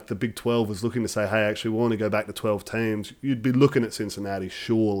anyone like the Big 12 was looking to say, hey, actually, we want to go back to 12 teams, you'd be looking at Cincinnati,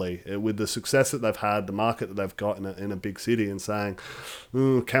 surely, with the success that they've had, the market that they've got in a big city, and saying,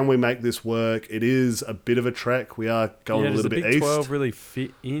 can we make this work? It is a bit of a trek. We are going a little bit east. Does the Big 12 really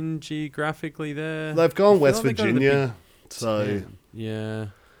fit in geographically there? They've gone West Virginia.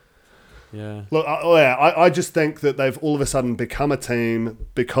 Yeah. Look, I just think that they've all of a sudden become a team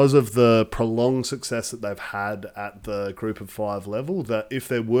because of the prolonged success that they've had at the group of 5 level, that if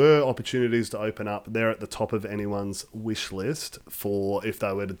there were opportunities to open up, they're at the top of anyone's wish list for if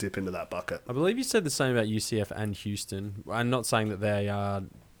they were to dip into that bucket. I believe you said the same about UCF and Houston. I'm not saying that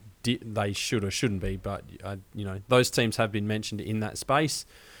they should or shouldn't be, but you know, those teams have been mentioned in that space.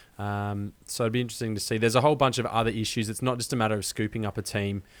 So it'd be interesting to see. There's a whole bunch of other issues. It's not just a matter of scooping up a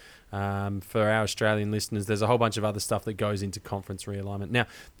team. For our Australian listeners, there's a whole bunch of other stuff that goes into conference realignment. Now,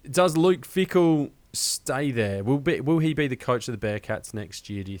 does Luke Fickle stay there? Will he be the coach of the Bearcats next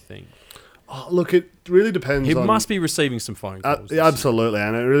year, do you think? Oh, look, it really depends. He must be receiving some phone calls. Absolutely,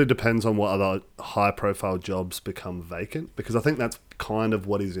 and it really depends on what other high-profile jobs become vacant, because I think that's kind of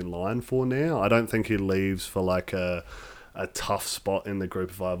what he's in line for now. I don't think he leaves for like a tough spot in the group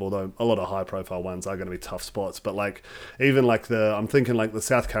of five, although a lot of high-profile ones are going to be tough spots. But like even like I'm thinking like the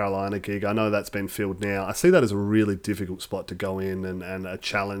South Carolina gig, I know that's been filled now. I see that as a really difficult spot to go in and a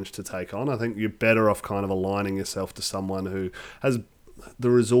challenge to take on. I think you're better off kind of aligning yourself to someone who has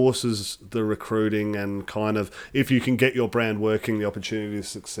the resources, the recruiting, and kind of, if you can get your brand working, the opportunity to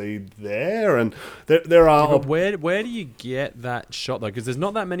succeed there. And there are... Where do you get that shot, though? Because there's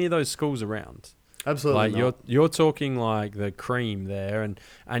not that many of those schools around. Absolutely like not. You're talking like the cream there,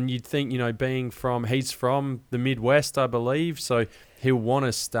 and you'd think, he's from the Midwest, I believe, so he'll want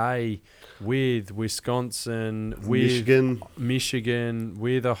to stay with Wisconsin, with Michigan,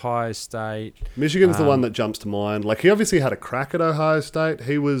 with Ohio State. Michigan's the one that jumps to mind. Like, he obviously had a crack at Ohio State.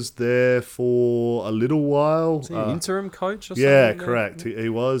 He was there for a little while. Was he an interim coach or something? Yeah, correct. He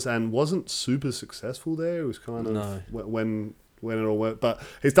was, and wasn't super successful there. It was kind of when it all worked. But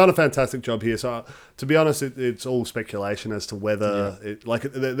he's done a fantastic job here. So, to be honest, it's all speculation as to whether...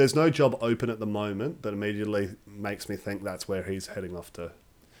 there's no job open at the moment that immediately makes me think that's where he's heading off to.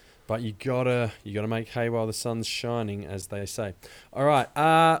 But you gotta make hay while the sun's shining, as they say. All right,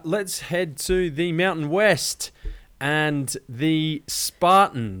 let's head to the Mountain West and the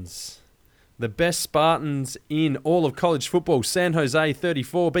Spartans. The best Spartans in all of college football. San Jose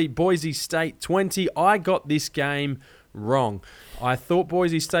 34 beat Boise State 20. I got this game wrong. I thought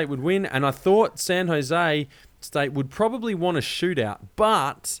Boise State would win, and I thought San Jose State would probably want a shootout,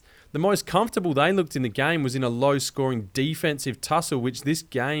 but the most comfortable they looked in the game was in a low-scoring defensive tussle, which this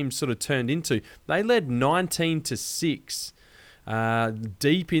game sort of turned into. They led 19-6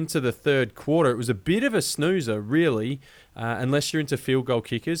 deep into the third quarter. It was a bit of a snoozer, really, unless you're into field goal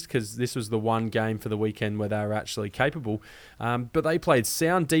kickers, because this was the one game for the weekend where they were actually capable. But they played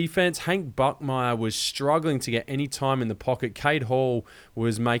sound defense. Hank Buckmeyer was struggling to get any time in the pocket. Cade Hall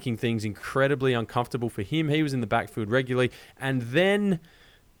was making things incredibly uncomfortable for him. He was in the backfield regularly. And then,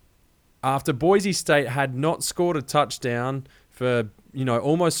 after Boise State had not scored a touchdown for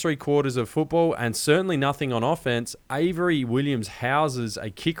almost 3 quarters of football, and certainly nothing on offense, Avery Williams houses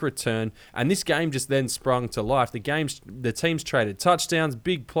a kick return, and this game just then sprung to life. The teams traded touchdowns,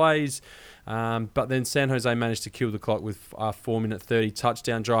 big plays, but then San Jose managed to kill the clock with a 4-minute 30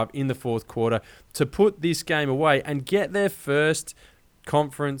 touchdown drive in the fourth quarter to put this game away and get their first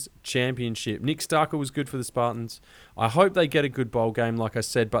conference championship. Nick Starkel was good for the Spartans. I hope they get a good bowl game, like I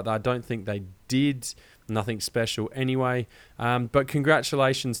said, but I don't think they did. Nothing special anyway. But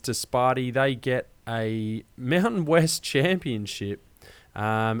congratulations to Sparty. They get a Mountain West championship,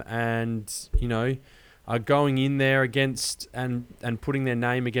 and are going in there against and putting their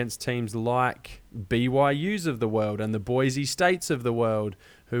name against teams like BYU's of the world and the Boise States of the world,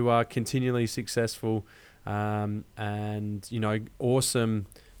 who are continually successful. And awesome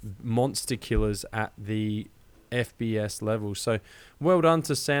monster killers at the FBS level. So well done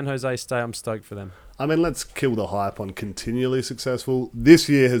to San Jose State. I'm stoked for them. I mean, let's kill the hype on continually successful. This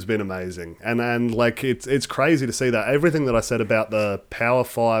year has been amazing. And like, it's crazy to see that. Everything that I said about the Power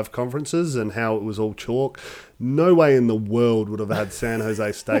 5 conferences and how it was all chalk, no way in the world would have had San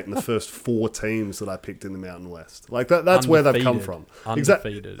Jose State in the first 4 teams that I picked in the Mountain West. Like, that's where they've come from.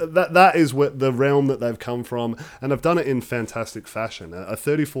 Undefeated. That is the realm that they've come from, and they've done it in fantastic fashion. A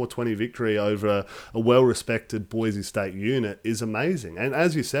 34-20 victory over a well-respected Boise State unit is amazing. And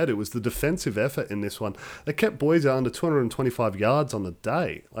as you said, it was the defensive effort in this one. They kept Boise under 225 yards on the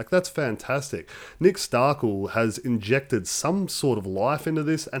day. Like, that's fantastic. Nick Starkel has injected some sort of life into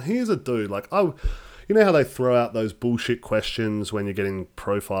this, and he is a dude. Like, you know how they throw out those bullshit questions when you're getting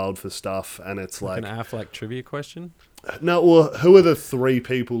profiled for stuff, and it's like an Affleck trivia question? No, well, who are the 3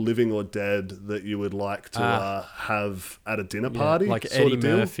 people, living or dead, that you would like to have at a dinner party? Like Eddie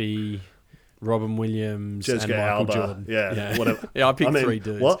Murphy, Robin Williams, Jessica and Michael Alba. Jordan. Yeah, whatever. Yeah, I picked 3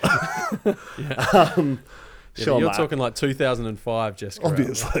 dudes. What? Sure, you're talking like 2005, Jessica.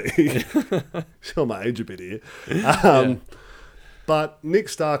 Obviously. Show my age a bit here. But Nick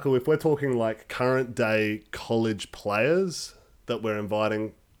Starkel, if we're talking like current day college players that we're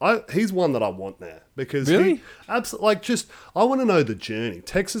inviting, he's one that I want there, because really, I want to know the journey.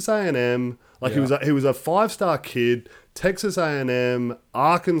 Texas A&M, he was a 5-star kid. Texas A&M,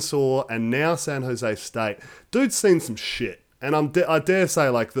 Arkansas, and now San Jose State. Dude's seen some shit. And I dare say,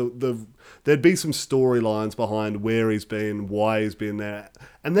 like, there'd be some storylines behind where he's been, why he's been there.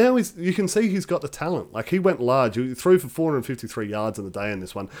 And now you can see he's got the talent. Like, he went large. He threw for 453 yards in the day in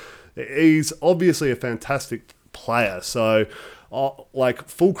this one. He's obviously a fantastic player. So, like,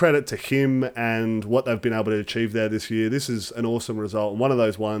 full credit to him and what they've been able to achieve there this year. This is an awesome result. One of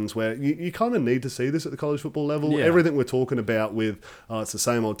those ones where you kind of need to see this at the college football level. Yeah. Everything we're talking about with, it's the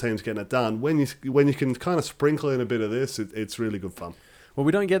same old teams getting it done. When you can kind of sprinkle in a bit of this, it's really good fun. Well,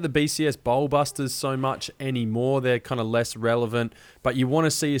 we don't get the BCS Bowl Busters so much anymore. They're kind of less relevant, but you want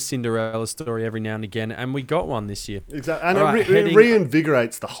to see a Cinderella story every now and again, and we got one this year. Exactly, and Right, it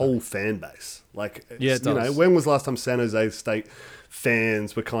reinvigorates the whole fan base. Like, Yeah, it does. when was the last time San Jose State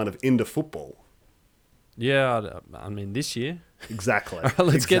fans were kind of into football? Yeah, I mean, this year. Exactly. All right,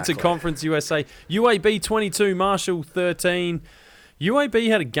 let's get to Conference USA. UAB 22, Marshall 13. UAB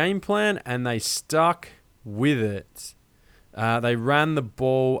had a game plan, and they stuck with it. They ran the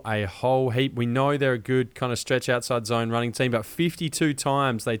ball a whole heap. We know they're a good kind of stretch outside zone running team, but 52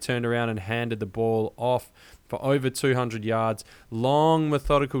 times they turned around and handed the ball off for over 200 yards. Long,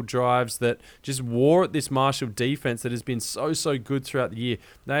 methodical drives that just wore at this Marshall defense that has been so good throughout the year.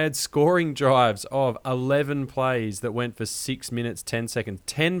 They had scoring drives of 11 plays that went for 6 minutes, 10 seconds.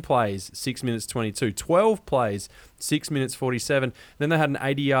 10 plays, 6 minutes, 22. 12 plays, 6 minutes, 47. Then they had an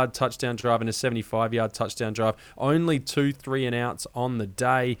 80-yard touchdown drive and a 75-yard touchdown drive. Only 2 3-and-outs on the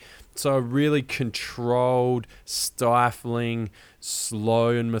day. So a really controlled, stifling, slow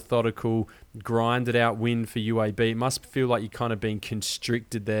and methodical, grinded out win for UAB. It must feel like you're kind of being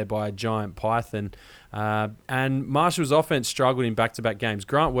constricted there by a giant python. And Marshall's offense struggled in back-to-back games.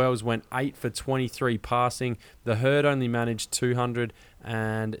 Grant Wells went 8 for 23 passing. The Herd only managed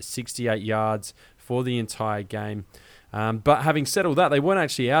 268 yards for the entire game. But having said all that, they weren't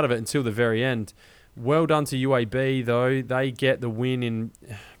actually out of it until the very end. Well done to UAB, though. They get the win in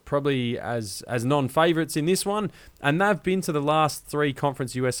probably as non-favourites in this one, and they've been to the last 3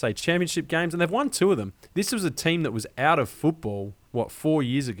 Conference USA Championship games, and they've won 2 of them. This was a team that was out of football, 4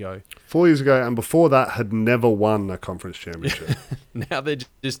 years ago? 4 years ago, and before that had never won a conference championship. Now they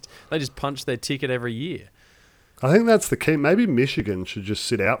just punch their ticket every year. I think that's the key. Maybe Michigan should just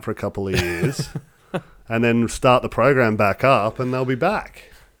sit out for a couple of years and then start the program back up, and they'll be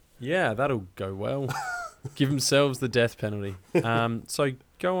back. Yeah, that'll go well. Give themselves the death penalty. So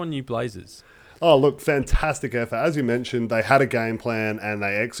go on, you Blazers. Oh, look, fantastic effort. As you mentioned, they had a game plan and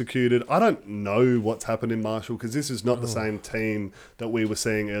they executed. I don't know what's happened in Marshall because this is not the same team that we were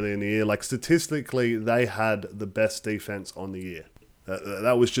seeing earlier in the year. Like, statistically, they had the best defense on the year.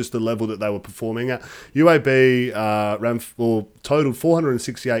 That was just the level that they were performing at. UAB totaled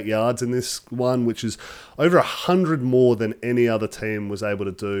 468 yards in this one, which is over 100 more than any other team was able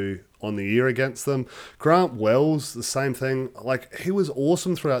to do on the year against them. Grant Wells, the same thing. Like, he was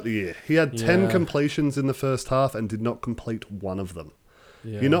awesome throughout the year. He had 10 completions in the first half and did not complete one of them.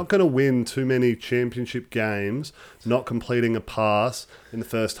 Yeah. You're not going to win too many championship games not completing a pass in the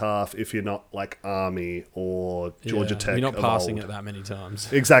first half if you're not like Army or Georgia Tech. You're not passing it that many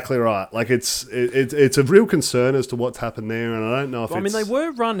times. Exactly right. Like, it's a real concern as to what's happened there, and I don't know if they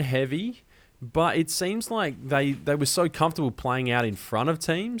were run heavy, but it seems like they were so comfortable playing out in front of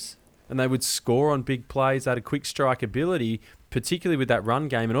teams, and they would score on big plays. They had a quick strike ability, particularly with that run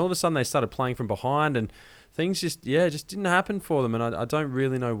game, and all of a sudden they started playing from behind, and things just didn't happen for them, and I don't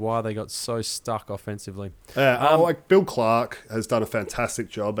really know why they got so stuck offensively. Like, Bill Clark has done a fantastic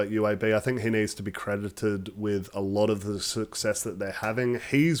job at UAB. I think he needs to be credited with a lot of the success that they're having.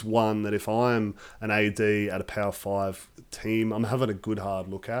 He's one that if I'm an AD at a Power 5 team, I'm having a good hard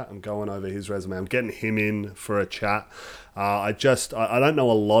look at. I'm going over his resume. I'm getting him in for a chat. I don't know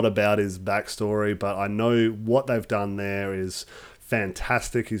a lot about his backstory, but I know what they've done there is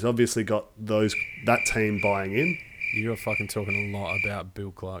fantastic. He's obviously got that team buying in. You're fucking talking a lot about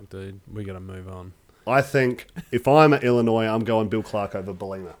Bill Clark, dude. We got to move on. I think if I'm at Illinois, I'm going Bill Clark over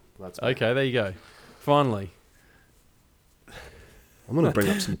Belima. Okay, there you go. Finally. I'm going to bring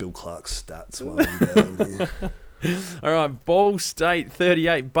up some Bill Clark stats while I'm down here. All right, Ball State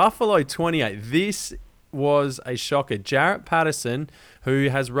 38, Buffalo 28. This was a shocker. Jarrett Patterson, who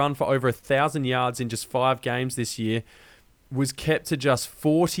has run for over 1,000 yards in just 5 games this year, was kept to just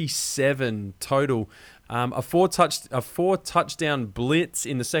 47 total. A four touchdown blitz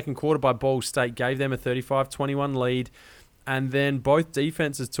in the second quarter by Ball State gave them a 35-21 lead. And then both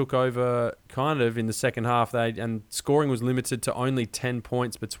defenses took over kind of in the second half. And scoring was limited to only 10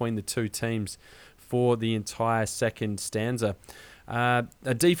 points between the two teams for the entire second stanza. A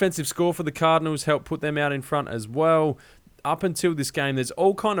defensive score for the Cardinals helped put them out in front as well. Up until this game, there's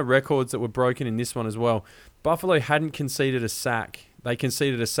all kind of records that were broken in this one as well. Buffalo hadn't conceded a sack. They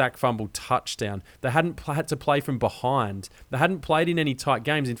conceded a sack, fumble, touchdown. They hadn't had to play from behind. They hadn't played in any tight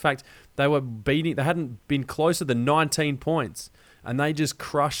games. In fact, they hadn't been closer than 19 points, and they just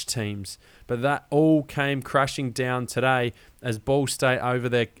crushed teams. But that all came crashing down today as Ball State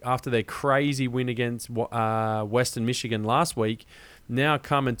after their crazy win against Western Michigan last week, now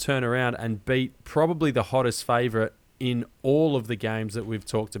come and turn around and beat probably the hottest favorite in all of the games that we've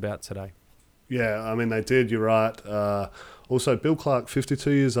talked about today. Yeah, I mean, they did, you're right. Also, Bill Clark,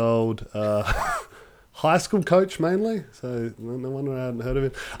 52 years old, high school coach mainly, so no wonder I hadn't heard of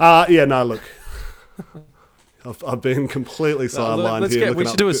him. Look, I've been completely sidelined here. We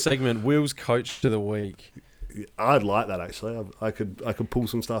should do a segment, Will's Coach of the Week. I'd like that, actually. I could pull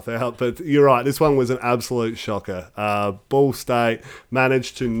some stuff out, but you're right, this one was an absolute shocker. Ball State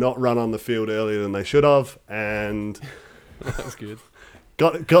managed to not run on the field earlier than they should have, and that was good.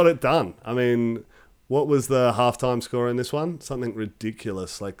 Got it done. I mean, what was the halftime score in this one? Something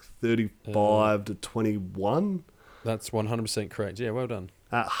ridiculous, like 35 to 21. That's 100% correct. Yeah, well done.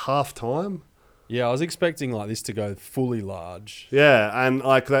 At halftime. Yeah, I was expecting like this to go fully large. Yeah, and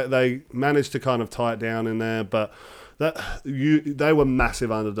like they managed to kind of tie it down in there, but they were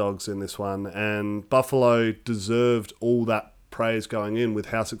massive underdogs in this one, and Buffalo deserved all that praise going in with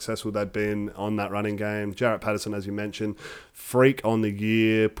how successful they'd been on that running game. Jarrett Patterson, as you mentioned, freak on the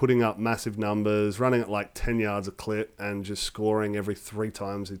year, putting up massive numbers, running at like 10 yards a clip and just scoring every 3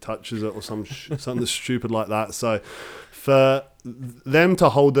 times he touches it or something stupid like that. So for them to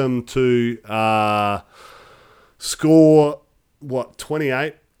hold them to score,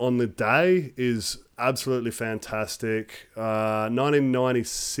 28 on the day is absolutely fantastic.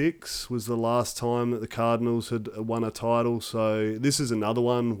 1996 was the last time that the Cardinals had won a title, so this is another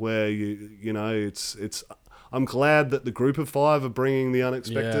one where it's. I'm glad that the group of 5 are bringing the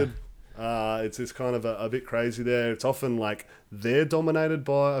unexpected. Yeah. It's kind of a bit crazy there. It's often like they're dominated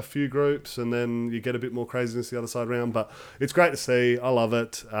by a few groups, and then you get a bit more craziness the other side around. But it's great to see. I love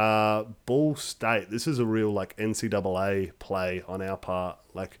it. Ball State. This is a real like NCAA play on our part.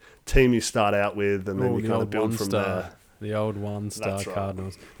 Like team you start out with, and then you kind of build from there. The old one-star That's right.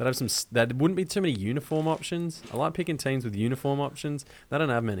 Cardinals. They'd have some. There wouldn't be too many uniform options. I like picking teams with uniform options. They don't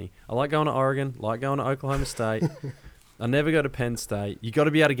have many. I like going to Oregon. Like going to Oklahoma State. I never go to Penn State. You got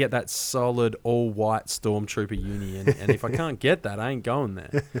to be able to get that solid all-white Stormtrooper uni, and if I can't get that, I ain't going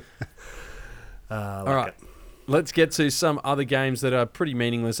there. All right, let's get to some other games that are pretty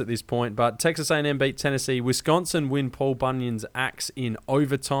meaningless at this point. But Texas A&M beat Tennessee. Wisconsin win Paul Bunyan's axe in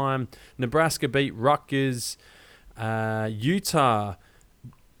overtime. Nebraska beat Rutgers. Utah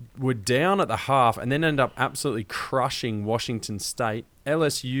were down at the half and then ended up absolutely crushing Washington State.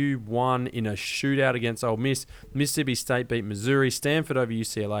 LSU won in a shootout against Ole Miss. Mississippi State beat Missouri. Stanford over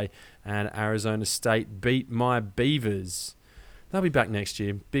UCLA. And Arizona State beat my Beavers. They'll be back next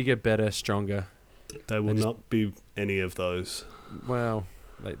year. Bigger, better, stronger. They will not be any of those. Well,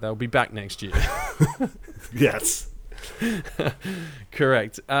 they'll be back next year. Yes.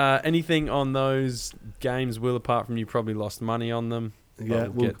 Correct. Anything on those games, Will, apart from you probably lost money on them? Yeah,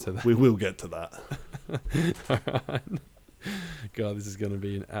 we'll get to that. We will get to that. All right. God, this is going to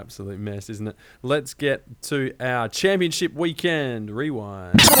be an absolute mess, isn't it? Let's get to our championship weekend.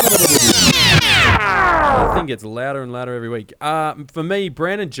 Rewind. I think it's louder and louder every week. For me,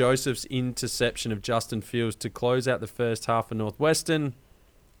 Brandon Joseph's interception of Justin Fields to close out the first half for Northwestern.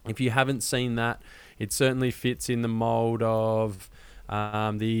 If you haven't seen that, it certainly fits in the mold of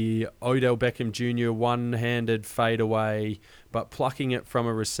the Odell Beckham Jr. one-handed fadeaway, but plucking it from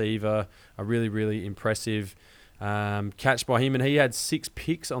a receiver. A really, really impressive catch by him. And he had 6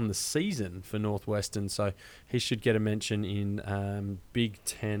 picks on the season for Northwestern, so he should get a mention in Big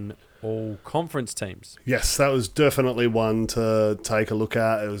Ten all-conference teams. Yes, that was definitely one to take a look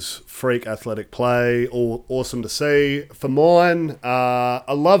at. It was freak athletic play, all awesome to see. For mine,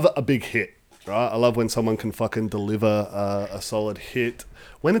 I love a big hit. Right, I love when someone can fucking deliver a solid hit.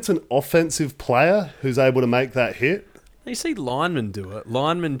 When it's an offensive player who's able to make that hit. You see linemen do it.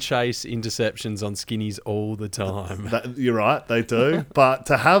 Linemen chase interceptions on skinnies all the time. You're right, they do. But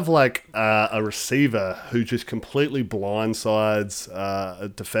to have like a receiver who just completely blindsides a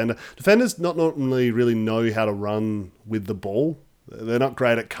defender. Defenders not normally really know how to run with the ball. They're not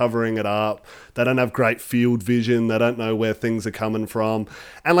great at covering it up. They don't have great field vision. They don't know where things are coming from.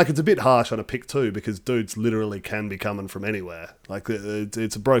 And, like, it's a bit harsh on a pick, too, because dudes literally can be coming from anywhere. Like,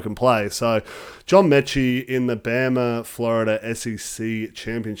 it's a broken play. So, John Mechie in the Bama-Florida SEC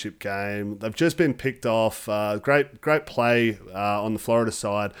championship game, they've just been picked off. Great play on the Florida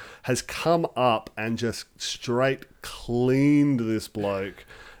side. Has come up and just straight cleaned this bloke.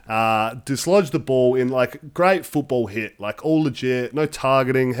 Dislodged the ball in like great football hit, like all legit, no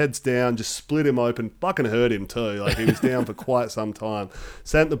targeting, heads down, just split him open, fucking hurt him too. Like he was down for quite some time.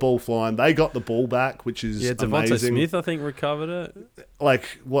 Sent the ball flying. They got the ball back, which is Devontae amazing. Smith, I think, recovered it. Like,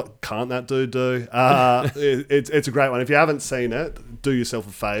 what can't that dude do? It's a great one. If you haven't seen it, do yourself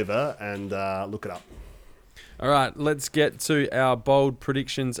a favour and look it up. All right, let's get to our bold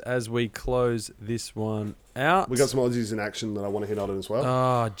predictions as we close this one out. We got some Aussies in action that I want to hit on as well.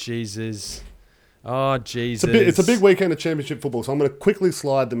 Oh, Jesus. Oh, Jesus. It's a big weekend of championship football, so I'm going to quickly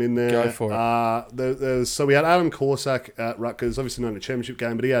slide them in there. Go for it. So we had Adam Corsack at Rutgers, obviously not a championship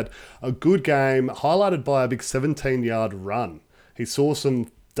game, but he had a good game, highlighted by a big 17-yard run. He saw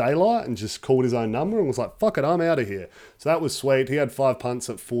some daylight and just called his own number and was like, fuck it, I'm out of here. So that was sweet. He had 5 punts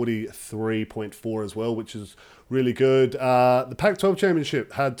at 43.4 as well, which is really good. The Pac-12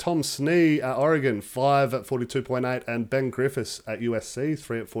 Championship had Tom Snee at Oregon, 5 at 42.8, and Ben Griffiths at USC,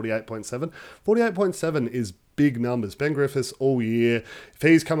 3 at 48.7. 48.7 is big numbers. Ben Griffiths all year. If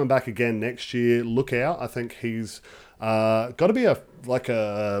he's coming back again next year, look out. I think he's got to be a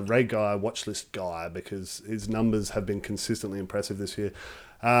Ray Guy watch list guy because his numbers have been consistently impressive this year.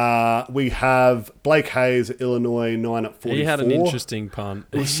 We have Blake Hayes at Illinois, 9 at 44. He had an interesting punt.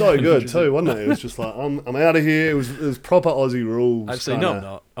 It was so good too, wasn't it? It was just like, I'm out of here. It was proper Aussie rules. Actually, no, I'm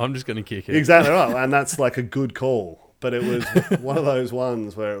not. I'm just going to kick it. Exactly right. And that's like a good call. But it was one of those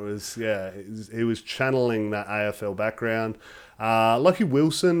ones where it was, he was channeling that AFL background. Lucky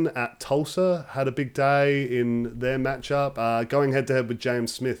Wilson at Tulsa had a big day in their matchup, going head-to-head with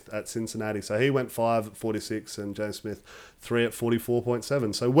James Smith at Cincinnati. So he went 5 at 46 and James Smith 3 at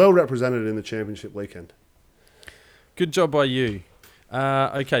 44.7. So well represented in the championship weekend. Good job by you.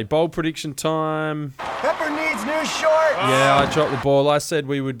 Okay, bold prediction time. Pepper needs new shorts. Yeah, I dropped the ball. I said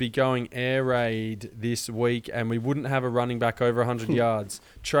we would be going air raid this week and we wouldn't have a running back over 100 yards.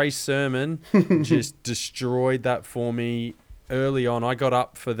 Trey Sermon just destroyed that for me early on. I got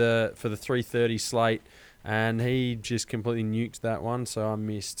up for the 3:30 slate and he just completely nuked that one, so I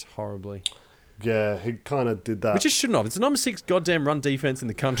missed horribly. Yeah, he kind of did that. Which just shouldn't have. It's the number 6 goddamn run defense in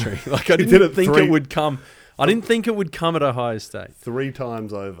the country. Like I didn't think it would come. I didn't think it would come at Ohio State. 3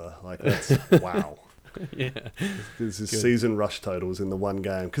 times over. Like, that's wow. Yeah. This is season rush totals in the one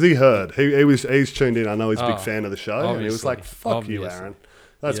game. Because he's tuned in. I know he's a big fan of the show. And he was like, fuck you, Aaron.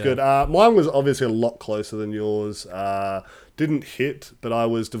 That's good. Mine was obviously a lot closer than yours. Didn't hit, but I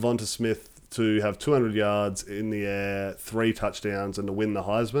was Devonta Smith to have 200 yards in the air, 3 touchdowns, and to win the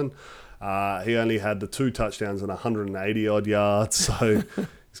Heisman. He only had the 2 touchdowns and 180-odd yards, so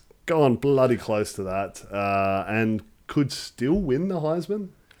he's gone bloody close to that, and could still win the Heisman.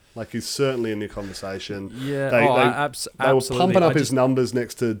 Like, he's certainly in the conversation. Yeah, they absolutely. were pumping up his numbers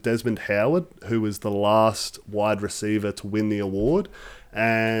next to Desmond Howard, who was the last wide receiver to win the award.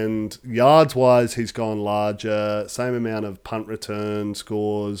 And yards-wise, he's gone larger. Same amount of punt return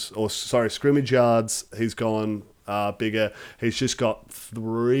scores, scrimmage yards, he's gone bigger. He's just got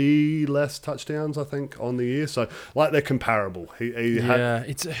 3 less touchdowns, I think, on the year. So, like, they're comparable.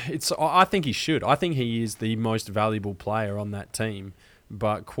 It's. I think he should. I think he is the most valuable player on that team.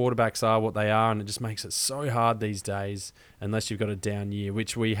 But quarterbacks are what they are, and it just makes it so hard these days unless you've got a down year,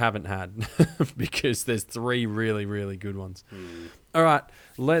 which we haven't had because there's 3 really, really good ones. All right,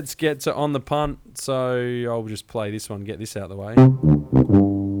 let's get to on the punt. So I'll just play this one, get this out of the way.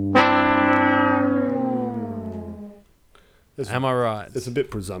 Am I right? It's a bit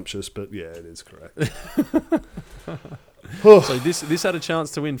presumptuous, but yeah, it is correct. So this had a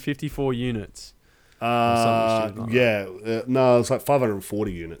chance to win 54 units. No, it was like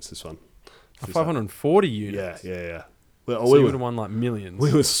 540 units, this one. 540 units? Yeah. Well, so you would have won like millions.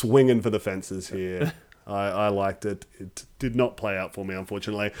 We were swinging for the fences here. I liked it. It did not play out for me,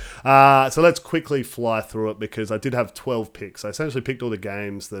 unfortunately. So let's quickly fly through it because I did have 12 picks. I essentially picked all the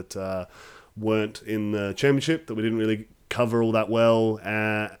games that weren't in the championship, that we didn't really cover all that well.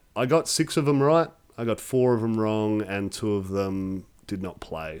 I got 6 of them right. I got 4 of them wrong, and 2 of them did not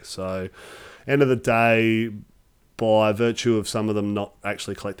play. So end of the day, by virtue of some of them not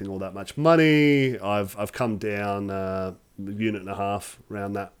actually collecting all that much money, I've come down a unit and a half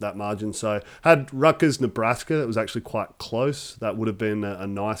around that margin. So had Rutgers, Nebraska. That was actually quite close. That would have been a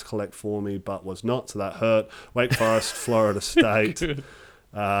nice collect for me, but was not. So that hurt. Wake Forest, Florida State.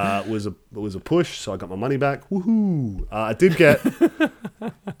 Was a push, so I got my money back. Woohoo! I did get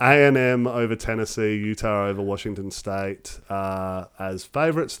A&M over Tennessee, Utah over Washington State as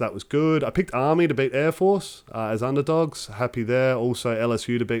favourites. That was good. I picked Army to beat Air Force as underdogs. Happy there. Also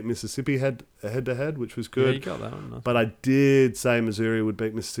LSU to beat Mississippi head to head, which was good. Yeah, you got that one. Nice. But I did say Missouri would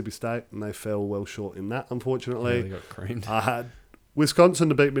beat Mississippi State, and they fell well short in that, unfortunately. Yeah, they got creamed. I had Wisconsin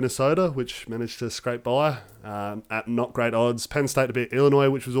to beat Minnesota, which managed to scrape by at not great odds. Penn State to beat Illinois,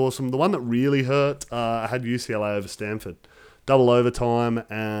 which was awesome. The one that really hurt, I had UCLA over Stanford. Double overtime,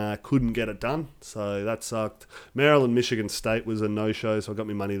 couldn't get it done, so that sucked. Maryland, Michigan State was a no-show, so I got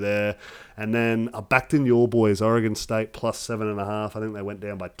my money there. And then I backed in your boys, Oregon State plus 7.5. I think they went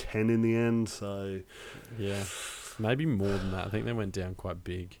down by 10 in the end, so... Yeah, maybe more than that. I think they went down quite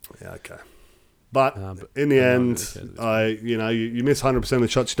big. Yeah, okay. But in the I'm not end, really you miss 100% of the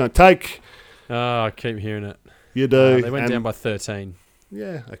shots you don't take. Oh, I keep hearing it. You do. They went down by 13.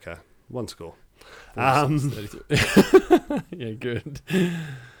 Yeah, okay. One score. 33. Yeah, good.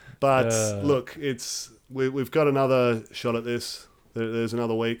 But look, we've got another shot at this. There's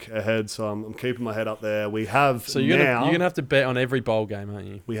another week ahead, so I'm keeping my head up there. We have so you're gonna have to bet on every bowl game, aren't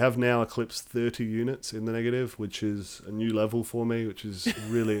you? We have now eclipsed 30 units in the negative, which is a new level for me, which is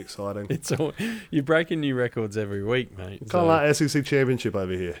really exciting. You're breaking new records every week, mate. Kind of like SEC Championship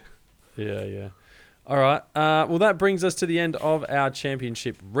over here. Yeah. All right. Well, that brings us to the end of our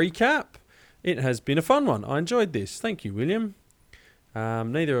championship recap. It has been a fun one. I enjoyed this. Thank you, William.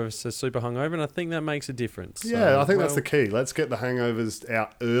 Neither of us are super hungover, and I think that makes a difference. Yeah, I think that's the key. Let's get the hangovers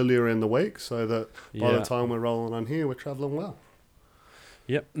out earlier in the week so that by the time we're rolling on here, we're travelling well.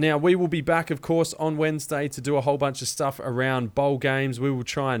 Yep. Now, we will be back, of course, on Wednesday to do a whole bunch of stuff around bowl games. We will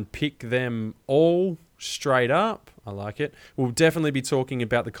try and pick them all straight up. I like it. We'll definitely be talking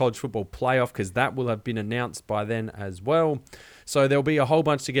about the college football playoff because that will have been announced by then as well. So there'll be a whole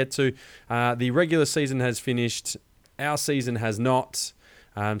bunch to get to. The regular season has finished. Our season has not.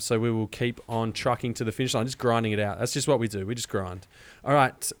 So we will keep on trucking to the finish line, just grinding it out. That's just what we do. We just grind. All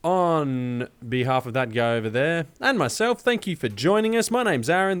right. On behalf of that guy over there and myself, thank you for joining us. My name's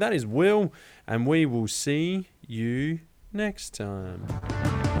Aaron. That is Will. And we will see you next time.